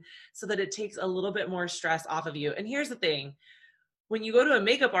in so that it takes a little bit more stress off of you. And here's the thing. When you go to a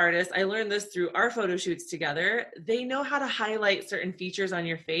makeup artist, I learned this through our photo shoots together, they know how to highlight certain features on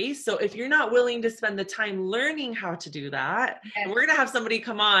your face. So if you're not willing to spend the time learning how to do that, and we're going to have somebody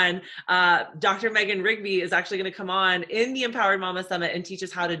come on, Dr. Megan Rigby is actually going to come on in the Empowered Mama Summit and teach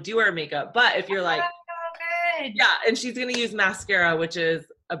us how to do our makeup. But if you're like, yeah, and she's going to use mascara, which is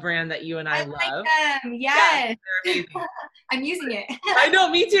a brand that you and I love. Like them. Yes. Yeah, I'm using it. I know,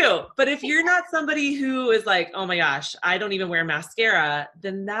 me too. But if you're not somebody who is like, oh my gosh, I don't even wear mascara,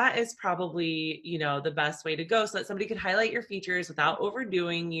 then that is probably, the best way to go, so that somebody could highlight your features without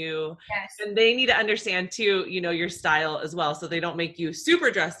overdoing you. Yes. And they need to understand too, your style as well, so they don't make you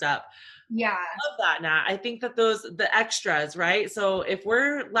super dressed up. Yeah. I love that, Nat. I think that the extras, right? So if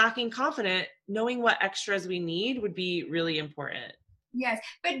we're lacking confidence, knowing what extras we need would be really important. Yes.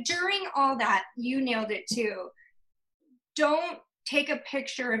 But during all that, you nailed it too. Don't take a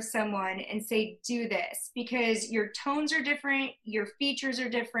picture of someone and say, do this, because your tones are different. Your features are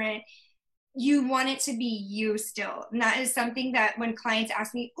different. You want it to be you still. And that is something that when clients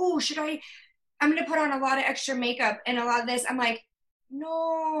ask me, oh, I'm going to put on a lot of extra makeup and a lot of this. I'm like,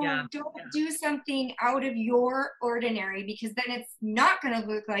 no, don't do something out of your ordinary, because then it's not going to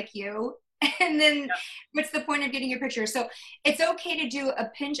look like you. And then what's the point of getting your picture? So it's okay to do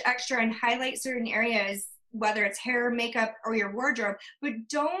a pinch extra and highlight certain areas, whether it's hair, makeup, or your wardrobe, but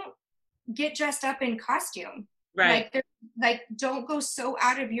don't get dressed up in costume. Right. Don't go so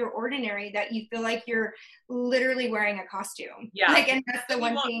out of your ordinary that you feel like you're literally wearing a costume. Yeah. And that's the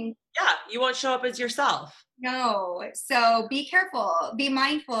one thing. Yeah. You won't show up as yourself. No. So be careful, be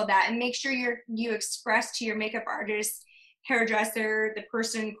mindful of that, and make sure you express to your makeup artist, hairdresser, the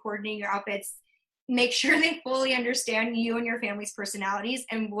person coordinating your outfits, make sure they fully understand you and your family's personalities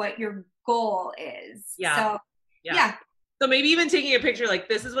and what your goal is. Yeah. So, yeah. So maybe even taking a picture like,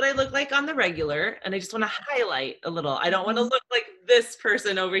 this is what I look like on the regular, and I just want to highlight a little. I don't want to look like this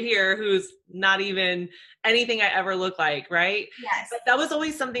person over here who's not even anything I ever look like, right? Yes. But that was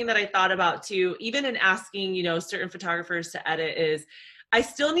always something that I thought about too, even in asking, certain photographers to edit, is I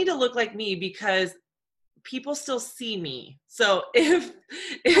still need to look like me, because people still see me. So if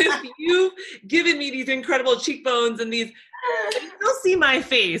you've given me these incredible cheekbones and they still see my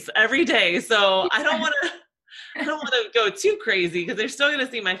face every day. So I don't want to go too crazy, because they're still going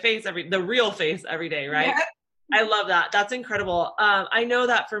to see my face the real face every day. Right. Yeah. I love that. That's incredible. I know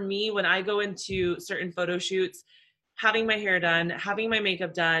that for me, when I go into certain photo shoots, having my hair done, having my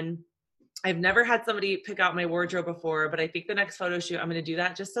makeup done, I've never had somebody pick out my wardrobe before, but I think the next photo shoot, I'm going to do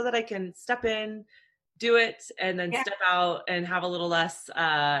that just so that I can step in, do it and then Yeah. step out and have a little less,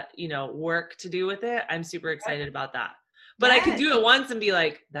 work to do with it, I'm super excited about that. But I could Yes. do it once and be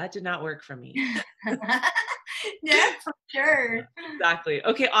like, that did not work for me. Yeah, for sure. Exactly.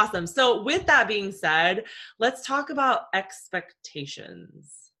 Okay, awesome. So with that being said, let's talk about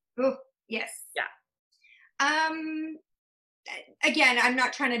expectations. Ooh, yes. Yeah. Um, Again, I'm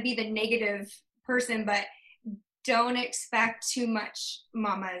not trying to be the negative person, but don't expect too much,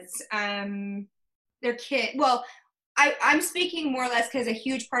 mamas. Their kid. Well, I'm speaking more or less because a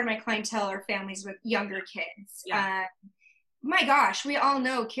huge part of my clientele are families with younger kids. Yeah. My gosh, we all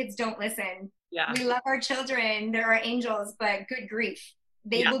know kids don't listen. Yeah. We love our children. They're our angels, but good grief.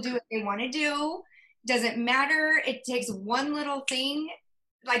 They Yeah. will do what they want to do. Doesn't matter. It takes one little thing,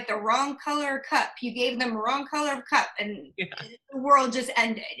 like the wrong color cup. You gave them the wrong color of cup and Yeah. the world just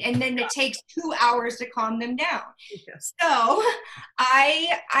ended. And then it takes 2 hours to calm them down. Yes. So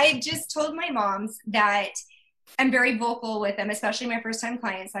I just told my moms that I'm very vocal with them, especially my first time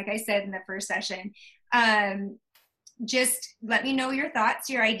clients, like I said in the first session. Just let me know your thoughts,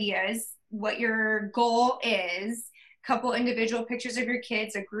 your ideas, what your goal is. Couple individual pictures of your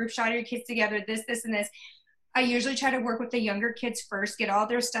kids, a group shot of your kids together, this, and this. I usually try to work with the younger kids first, get all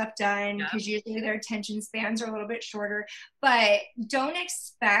their stuff done, because usually their attention spans are a little bit shorter. But don't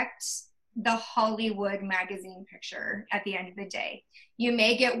expect the Hollywood magazine picture at the end of the day. You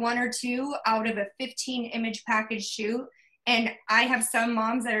may get one or two out of a 15 image package shoot. And I have some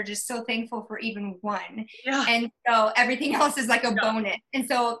moms that are just so thankful for even one. Yeah. And so everything else is like a bonus. And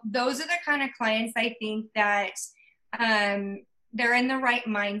so those are the kind of clients I think that they're in the right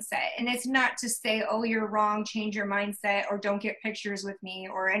mindset. And it's not to say, oh, you're wrong, change your mindset, or don't get pictures with me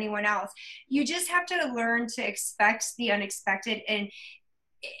or anyone else. You just have to learn to expect the unexpected. And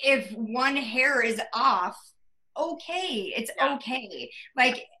if one hair is off, okay, it's okay.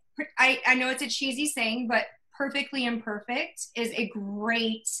 Like, I know it's a cheesy saying, but perfectly imperfect is a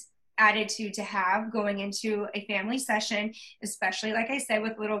great attitude to have going into a family session, especially, like I said,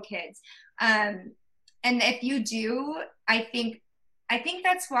 with little kids. And if you do, I think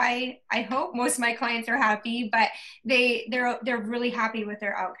that's why I hope most of my clients are happy, but they're really happy with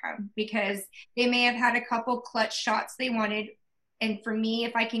their outcome, because they may have had a couple clutch shots they wanted. And for me,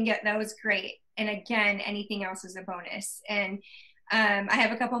 if I can get those, great. And again, anything else is a bonus. And I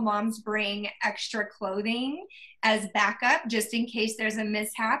have a couple moms bring extra clothing as backup, just in case there's a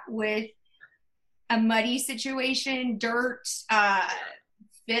mishap with a muddy situation, dirt,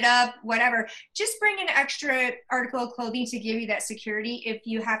 fit up, whatever. Just bring an extra article of clothing to give you that security. If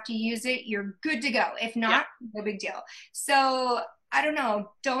you have to use it, you're good to go. If not, no big deal. So I don't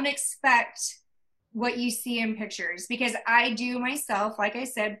know. Don't expect what you see in pictures, because I do myself, like I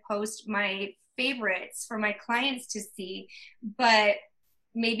said, post my favorites for my clients to see, but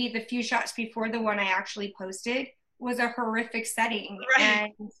maybe the few shots before the one I actually posted was a horrific setting. Right.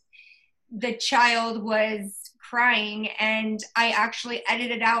 And the child was crying, and I actually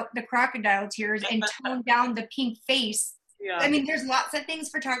edited out the crocodile tears and toned down the pink face. Yeah. I mean, there's lots of things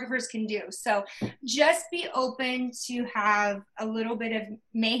photographers can do. So just be open to have a little bit of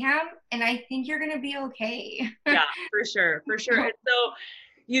mayhem, and I think you're going to be okay. Yeah, for sure. For sure. And so,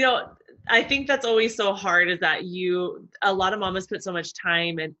 I think that's always so hard, is that a lot of mamas put so much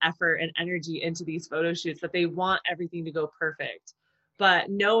time and effort and energy into these photo shoots that they want everything to go perfect. But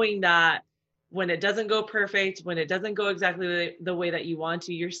knowing that when it doesn't go perfect, when it doesn't go exactly the way that you want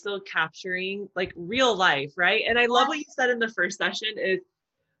to, you're still capturing like real life, right? And I love what you said in the first session is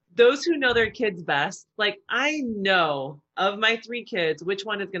those who know their kids best. Like, I know of my 3 kids, which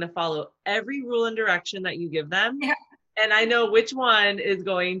one is going to follow every rule and direction that you give them. Yeah. And I know which one is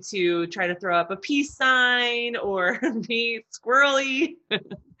going to try to throw up a peace sign or be squirrely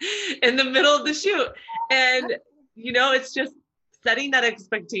in the middle of the shoot. And, it's just setting that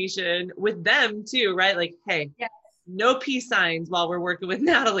expectation with them too, right? Like, hey, no peace signs while we're working with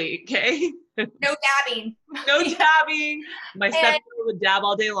Natalie, okay? No dabbing. No dabbing. My stepmother would dab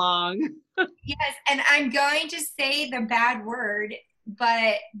all day long. Yes, and I'm going to say the bad word,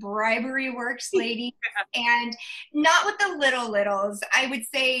 but bribery works, ladies. And not with the littles. I would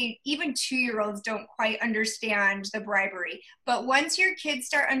say even 2-year-olds don't quite understand the bribery. But once your kids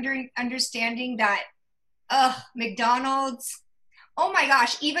start understanding that, McDonald's, oh my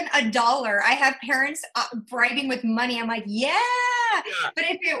gosh, even $1. I have parents bribing with money. I'm like, yeah. But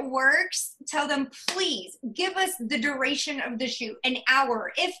if it works, tell them, please give us the duration of the shoot, an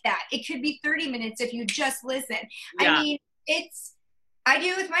hour, if that. It could be 30 minutes if you just listen. Yeah. I mean, I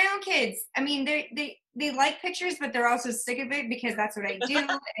do with my own kids. I mean, they like pictures, but they're also sick of it because that's what I do.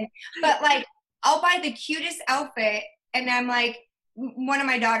 But like, I'll buy the cutest outfit, and I'm like, one of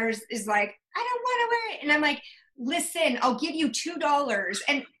my daughters is like, I don't want to wear it. And I'm like, listen, I'll give you $2.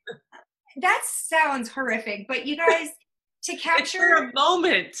 And that sounds horrific, but you guys, to capture a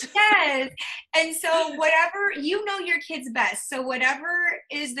moment. Yes. And so whatever, your kids best. So whatever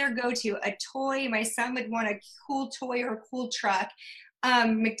is their go-to, a toy, my son would want a cool toy or a cool truck,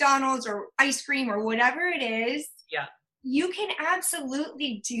 McDonald's or ice cream or whatever it is. Yeah. You can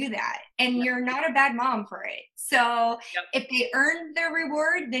absolutely do that. And you're not a bad mom for it. So if they earned their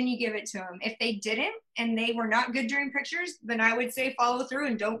reward, then you give it to them. If they didn't and they were not good during pictures, then I would say follow through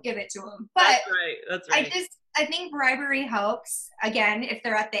and don't give it to them. But that's right. I think bribery helps. Again, if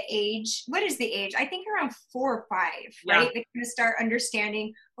they're at the age, what is the age? I think around 4 or 5, right? They kind of start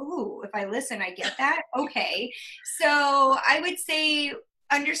understanding, oh, if I listen, I get that. Okay. So I would say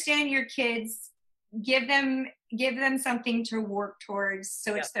understand your kids, give them something to work towards,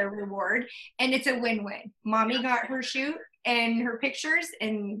 so it's their reward, and it's a win-win. Mommy got her shoot and her pictures,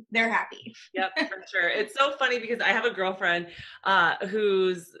 and they're happy. Yep, for sure. It's so funny because I have a girlfriend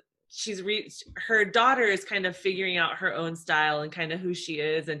her daughter is kind of figuring out her own style and kind of who she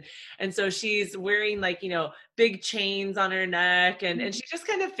is, and so she's wearing like, big chains on her neck, and she's just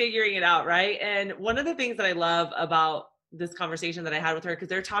kind of figuring it out, right? And one of the things that I love about this conversation that I had with her, because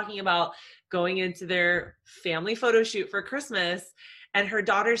they're talking about going into their family photo shoot for Christmas, and her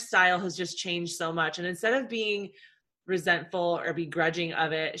daughter's style has just changed so much. And instead of being resentful or begrudging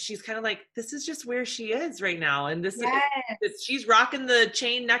of it, she's kind of like, this is just where she is right now. And this is, she's rocking the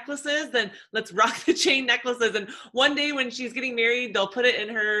chain necklaces, then let's rock the chain necklaces. And one day when she's getting married, they'll put it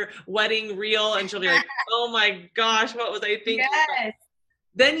in her wedding reel and she'll be like, oh my gosh, what was I thinking? Yes.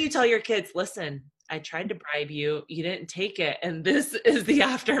 Then you tell your kids, listen, I tried to bribe you. You didn't take it. And this is the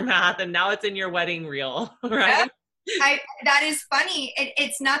aftermath. And now it's in your wedding reel, right? Yeah. That is funny.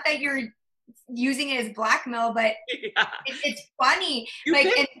 It's not that you're using it as blackmail, but it's funny.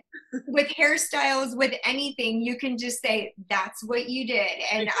 With hairstyles, with anything, you can just say, that's what you did.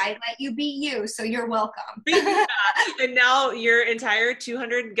 And I let you be you. So you're welcome. And now your entire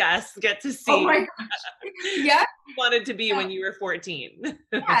 200 guests get to see oh my gosh. Yeah. you wanted to be when you were 14.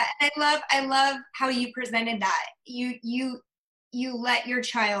 Yeah. I love how you presented that. You let your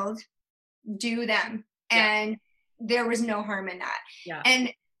child do them, and there was no harm in that. Yeah.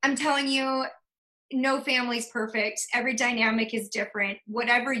 And I'm telling you, no family's perfect. Every dynamic is different.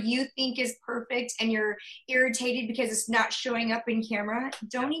 Whatever you think is perfect and you're irritated because it's not showing up in camera,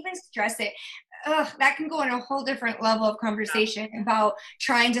 don't even stress it. That can go on a whole different level of conversation about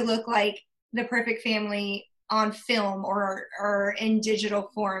trying to look like the perfect family on film or in digital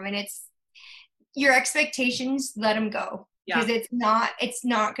form. And it's your expectations, let them go, because it's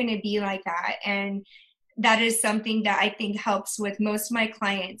not going to be like that. And that is something that I think helps with most of my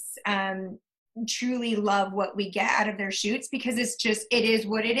clients truly love what we get out of their shoots, because it is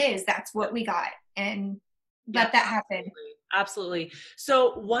what it is. That's what we got. And let that happen. Absolutely.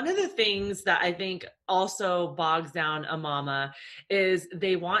 So one of the things that I think also bogs down a mama is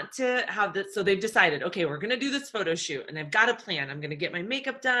they want to have this. So they've decided, okay, we're going to do this photo shoot and I've got a plan. I'm going to get my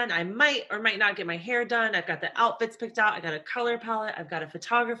makeup done. I might or might not get my hair done. I've got the outfits picked out. I got a color palette. I've got a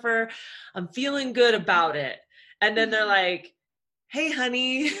photographer. I'm feeling good about it. And then they're like, hey,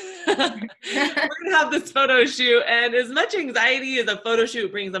 honey, we're going to have this photo shoot. And as much anxiety as a photo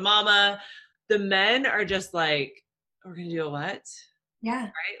shoot brings a mama, the men are just like, we're going to do a what? Yeah.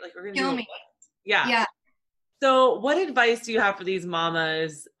 Right? Like we're going to Kill do me. a what? Yeah. Yeah. So what advice do you have for these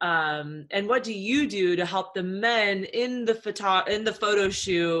mamas? And what do you do to help the men in the photo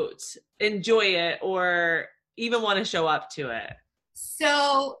shoot enjoy it or even want to show up to it?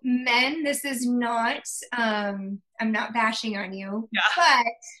 So men, this is not, I'm not bashing on you,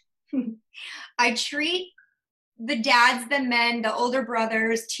 but I treat the dads, the men, the older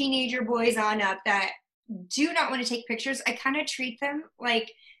brothers, teenager boys on up that do not want to take pictures. I kind of treat them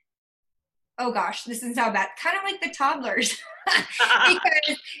like, oh gosh, this is how bad, kind of like the toddlers.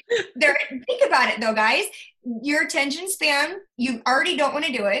 Because think about it though, guys, your attention span, you already don't want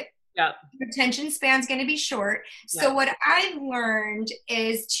to do it. Yeah. Your attention span's going to be short. So what I've learned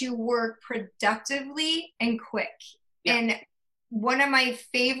is to work productively and quick. Yeah. And one of my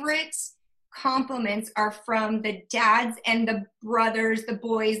favorite compliments are from the dads and the brothers, the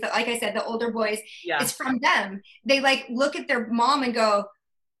boys, like I said, the older boys. Yeah. It's from them. They like look at their mom and go,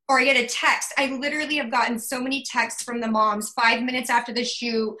 or I get a text. I literally have gotten so many texts from the moms 5 minutes after the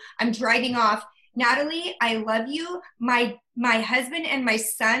shoot. I'm driving off. Natalie, I love you. My husband and my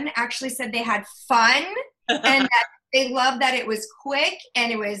son actually said they had fun and that they loved that it was quick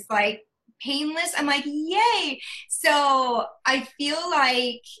and it was like painless. I'm like, yay. So I feel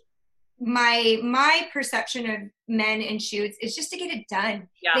like my perception of men in shoots is just to get it done.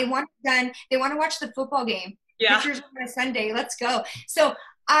 Yeah. They want it done. They want to watch the football game. Yeah. Pictures on a Sunday. Let's go. So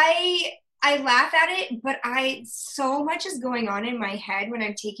I laugh at it, but so much is going on in my head when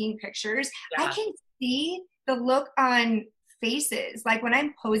I'm taking pictures. Yeah. I can see the look on faces. Like when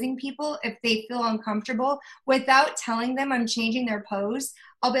I'm posing people, if they feel uncomfortable, without telling them I'm changing their pose,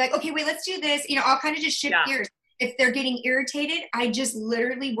 I'll be like, okay, wait, let's do this. You know, I'll kind of just shift gears. If they're getting irritated, I just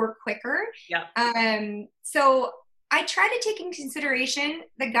literally work quicker. Yeah. So I try to take into consideration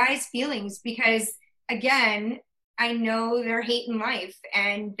the guy's feelings because, again, I know they're hating life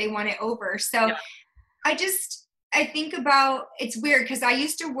and they want it over. So I think about, it's weird because I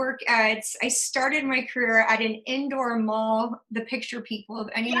used to I started my career at an indoor mall, the Picture People, if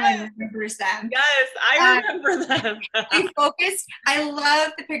anyone remembers them. Yes, I remember them. We focused. I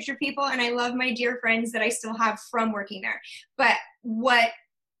love the Picture People and I love my dear friends that I still have from working there. But what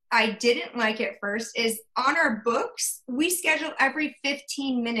I didn't like at first is on our books, we schedule every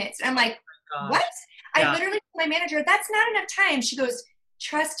 15 minutes. I'm like, what? I literally told my manager, that's not enough time. She goes,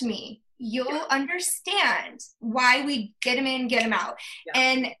 trust me, you'll understand why we get them in, get them out. Yeah.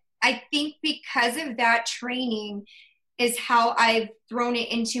 And I think because of that training is how I've thrown it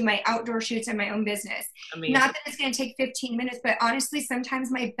into my outdoor shoots and my own business. Amazing. Not that it's going to take 15 minutes, but honestly,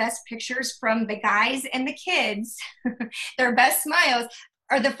 sometimes my best pictures from the guys and the kids, their best smiles,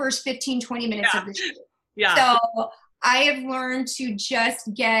 are the first 15, 20 minutes of the shoot. Yeah. So I have learned to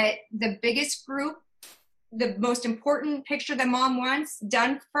just get the biggest group, the most important picture the mom wants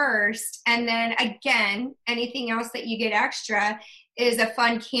done first. And then again, anything else that you get extra is a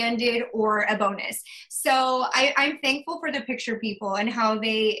fun candid or a bonus. So I'm thankful for the Picture People and how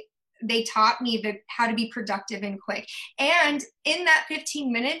they taught me how to be productive and quick. And in that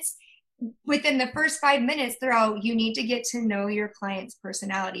 15 minutes, within the first 5 minutes, they're all, you need to get to know your client's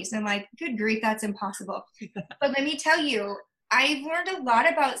personalities. And I'm like, good grief, that's impossible. But let me tell you, I've learned a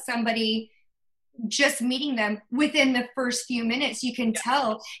lot about somebody just meeting them within the first few minutes. You can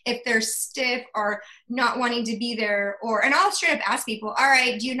tell if they're stiff or not wanting to be there, and I'll straight up ask people, all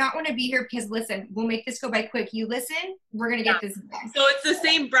right, do you not want to be here? Because listen, we'll make this go by quick. You listen, we're going to get this done. So it's the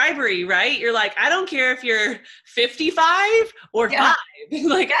same bribery, right? You're like, I don't care if you're 55 or 5.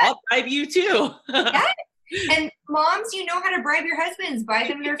 Like, I'll bribe you too. And moms, you know how to bribe your husbands, buy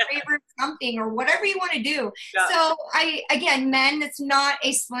them their favorite something or whatever you want to do. Yeah. So again, men, it's not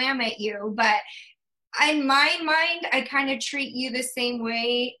a slam at you, but in my mind, I kind of treat you the same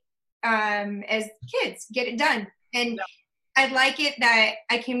way as kids. Get it done. And I like it that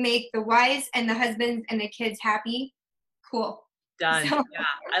I can make the wives and the husbands and the kids happy. Cool. Done. So, yeah,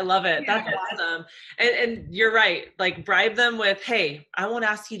 I love it. That's awesome. And you're right. Like, bribe them with, hey, I won't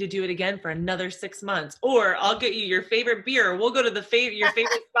ask you to do it again for another 6 months, or I'll get you your favorite beer. We'll go to your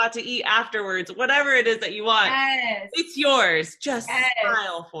favorite spot to eat afterwards. Whatever it is that you want, it's yours. Just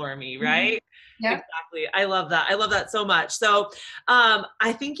smile for me, right? Mm-hmm. Yep. Exactly. I love that. I love that so much. So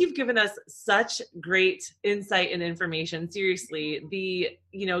I think you've given us such great insight and information. Seriously,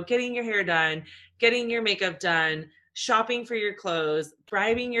 getting your hair done, getting your makeup done, shopping for your clothes,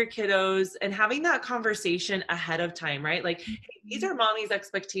 bribing your kiddos, and having that conversation ahead of time, right? Like, hey, these are mommy's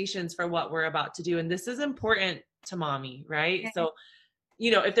expectations for what we're about to do. And this is important to mommy, right? So,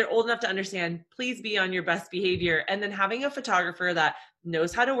 if they're old enough to understand, please be on your best behavior. And then having a photographer that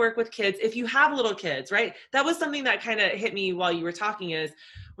knows how to work with kids. If you have little kids, right? That was something that kind of hit me while you were talking, is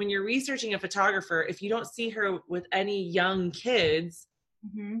when you're researching a photographer, if you don't see her with any young kids,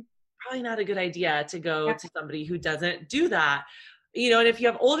 probably not a good idea to go to somebody who doesn't do that. And if you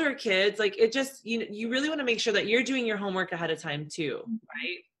have older kids, like, it just, you really want to make sure that you're doing your homework ahead of time too,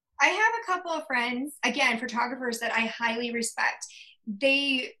 right? I have a couple of friends, again, photographers that I highly respect.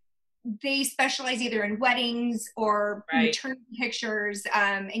 They specialize either in weddings or maternity pictures,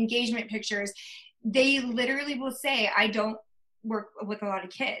 engagement pictures. They literally will say, I don't work with a lot of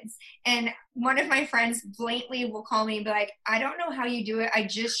kids. And one of my friends blatantly will call me and be like, I don't know how you do it. I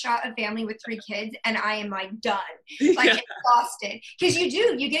just shot a family with 3 kids and I am like done, like exhausted. Because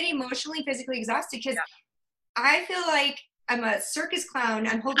you get emotionally, physically exhausted. Because I feel like I'm a circus clown.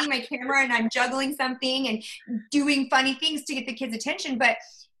 I'm holding my camera and I'm juggling something and doing funny things to get the kids' attention. But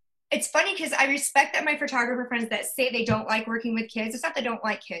it's funny because I respect that my photographer friends that say they don't like working with kids. It's not they don't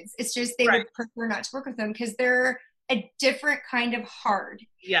like kids. It's just they would prefer not to work with them because they're a different kind of hard.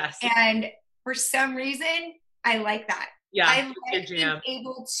 Yes. And for some reason, I like that. Yeah. I like being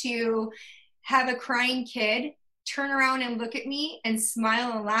able to have a crying kid turn around and look at me and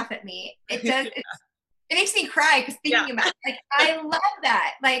smile and laugh at me. It does. It makes me cry because thinking about it. Like, I love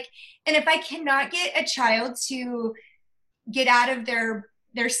that. Like, and if I cannot get a child to get out of their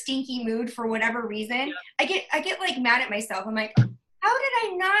their stinky mood for whatever reason, Yeah. I get like mad at myself. I'm like, how did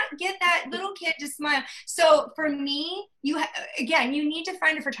I not get that little kid to smile? So for me, again, you need to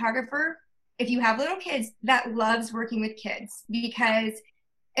find a photographer if you have little kids that loves working with kids, because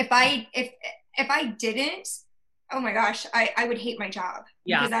if I didn't, oh my gosh, I would hate my job,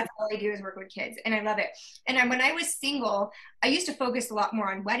 Yeah. because that's all I do is work with kids and I love it. And then when I was single, I used to focus a lot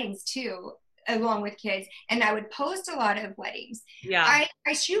more on weddings too, along with kids, and I would post a lot of weddings. Yeah.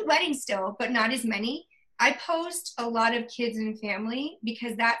 I shoot weddings still, but not as many. I post a lot of kids and family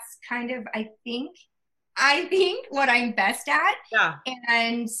because that's kind of, I think what I'm best at. Yeah.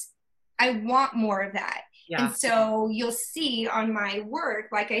 And I want more of that. Yeah. And so you'll see on my work,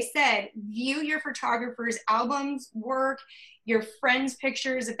 like I said, view your photographer's albums, work, your friends'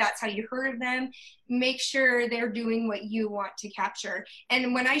 pictures, if that's how you heard of them. Make sure they're doing what you want to capture.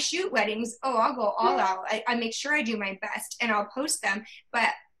 And when I shoot weddings, I'll go all out. I make sure I do my best and I'll post them. But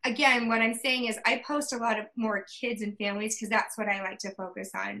again, what I'm saying is I post a lot of more kids and families because that's what I like to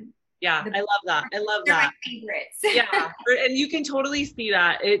focus on. Yeah, I love that. I love They're that. my favorites. Yeah, and you can totally see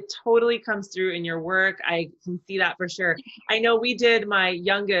that. It totally comes through in your work. I can see that for sure. I know we did my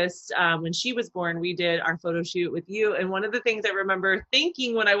youngest, when she was born, we did our photo shoot with you. And one of the things I remember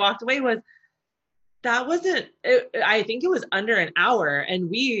thinking when I walked away was, I think it was under an hour. And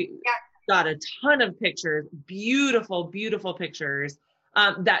we got a ton of pictures, beautiful, beautiful pictures.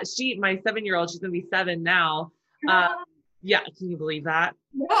 My 7-year-old, she's going to be 7 now. Yeah, can you believe that?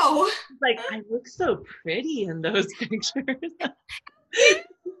 No. Like, I look so pretty in those pictures.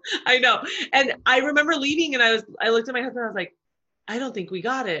 I know. And I remember leaving and I looked at my husband, I was like, I don't think we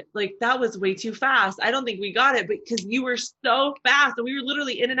got it. Like, that was way too fast. I don't think we got it because you were so fast and we were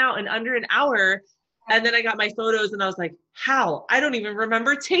literally in and out in under an hour. And then I got my photos and I was like, how? I don't even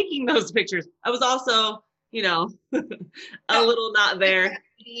remember taking those pictures. I was also, a little not there.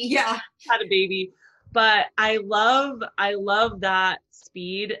 Yeah. Had a baby. But I love that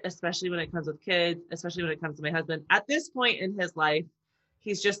speed, especially when it comes with kids, especially when it comes to my husband. At this point in his life,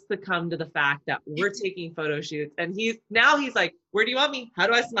 he's just succumbed to the fact that we're taking photo shoots. And he's like, where do you want me? How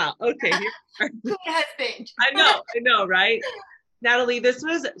do I smile? Okay. Good husband. I know, right? Natalie, this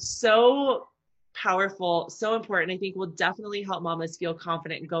was so powerful, so important. I think will definitely help mamas feel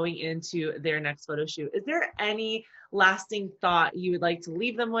confident going into their next photo shoot. Is there any lasting thought you would like to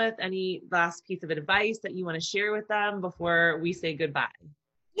leave them with? Any last piece of advice that you want to share with them before we say goodbye?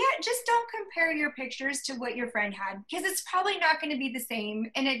 Yeah, just don't compare your pictures to what your friend had, because it's probably not going to be the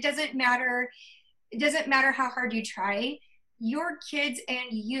same. And it doesn't matter how hard you try. Your kids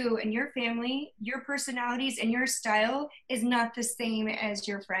and you and your family, your personalities and your style is not the same as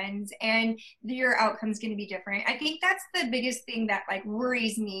your friends, and your outcome's going to be different. I think that's the biggest thing that like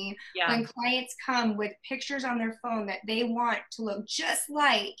worries me when clients come with pictures on their phone that they want to look just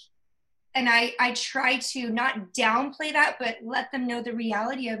like. And I try to not downplay that, but let them know the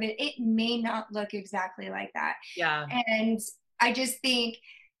reality of it. It may not look exactly like that. Yeah. And I just think,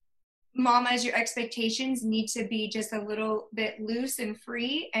 mamas, your expectations need to be just a little bit loose and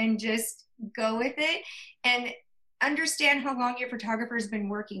free and just go with it, and understand how long your photographer has been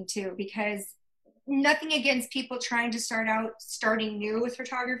working too, because nothing against people trying to starting new with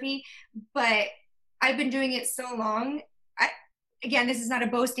photography, but I've been doing it so long. Again, this is not a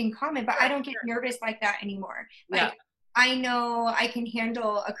boasting comment, but I don't get nervous like that anymore. Like, I know I can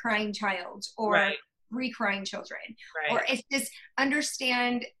handle a crying child or 3 crying children, or it's just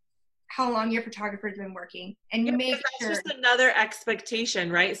understand how long your photographer's been working, and make sure. That's just another expectation,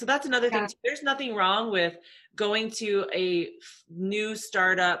 right? So that's another thing. There's nothing wrong with going to a new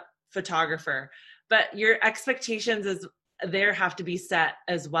startup photographer, but your expectations have to be set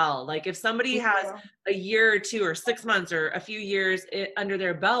as well. Like if somebody has a year or 2 or 6 months or a few years under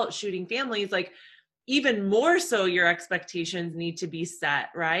their belt shooting families, like even more so your expectations need to be set,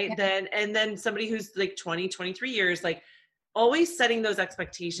 right? And then somebody who's like 20, 23 years, like always setting those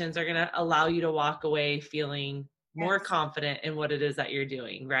expectations are going to allow you to walk away feeling more confident in what it is that you're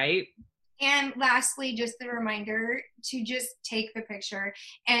doing, right? And lastly, just the reminder to just take the picture.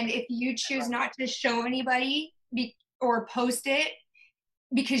 And if you choose not to show anybody or post it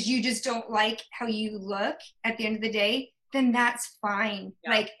because you just don't like how you look at the end of the day, then that's fine.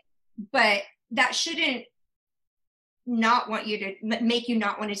 But that shouldn't not want you to make you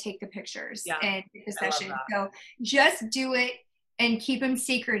not want to take the pictures and the session. So just do it and keep them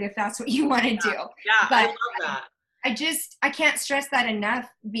secret if that's what you want to do. Yeah, but I love that. I can't stress that enough,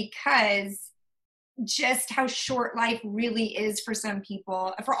 because just how short life really is for some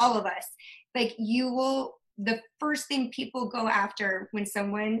people, for all of us. Like the first thing people go after when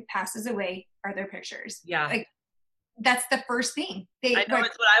someone passes away are their pictures. Yeah. Like that's the first thing. I know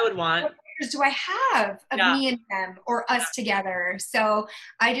it's what I would want. What pictures do I have of me and them or us together? So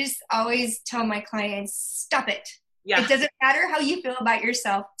I just always tell my clients, stop it. It doesn't matter how you feel about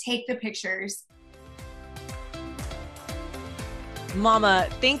yourself. Take the pictures. Mama,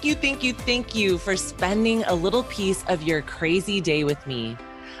 thank you for spending a little piece of your crazy day with me.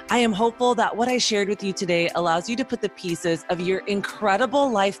 I am hopeful that what I shared with you today allows you to put the pieces of your incredible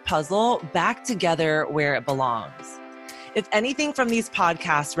life puzzle back together where it belongs. If anything from these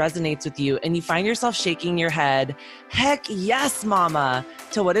podcasts resonates with you and you find yourself shaking your head, heck yes, mama,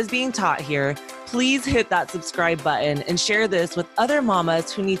 to what is being taught here, please hit that subscribe button and share this with other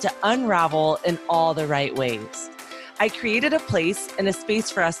mamas who need to unravel in all the right ways. I created a place and a space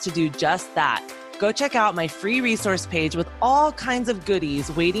for us to do just that. Go check out my free resource page with all kinds of goodies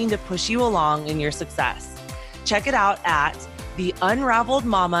waiting to push you along in your success. Check it out at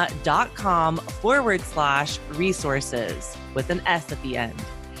theunraveledmama.com/resources with an S at the end.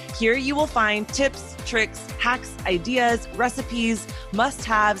 Here you will find tips, tricks, hacks, ideas, recipes,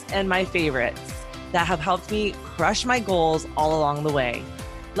 must-haves, and my favorites that have helped me crush my goals all along the way.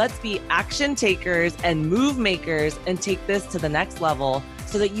 Let's be action takers and move makers and take this to the next level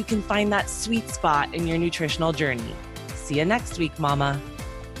so that you can find that sweet spot in your nutritional journey. See you next week, mama.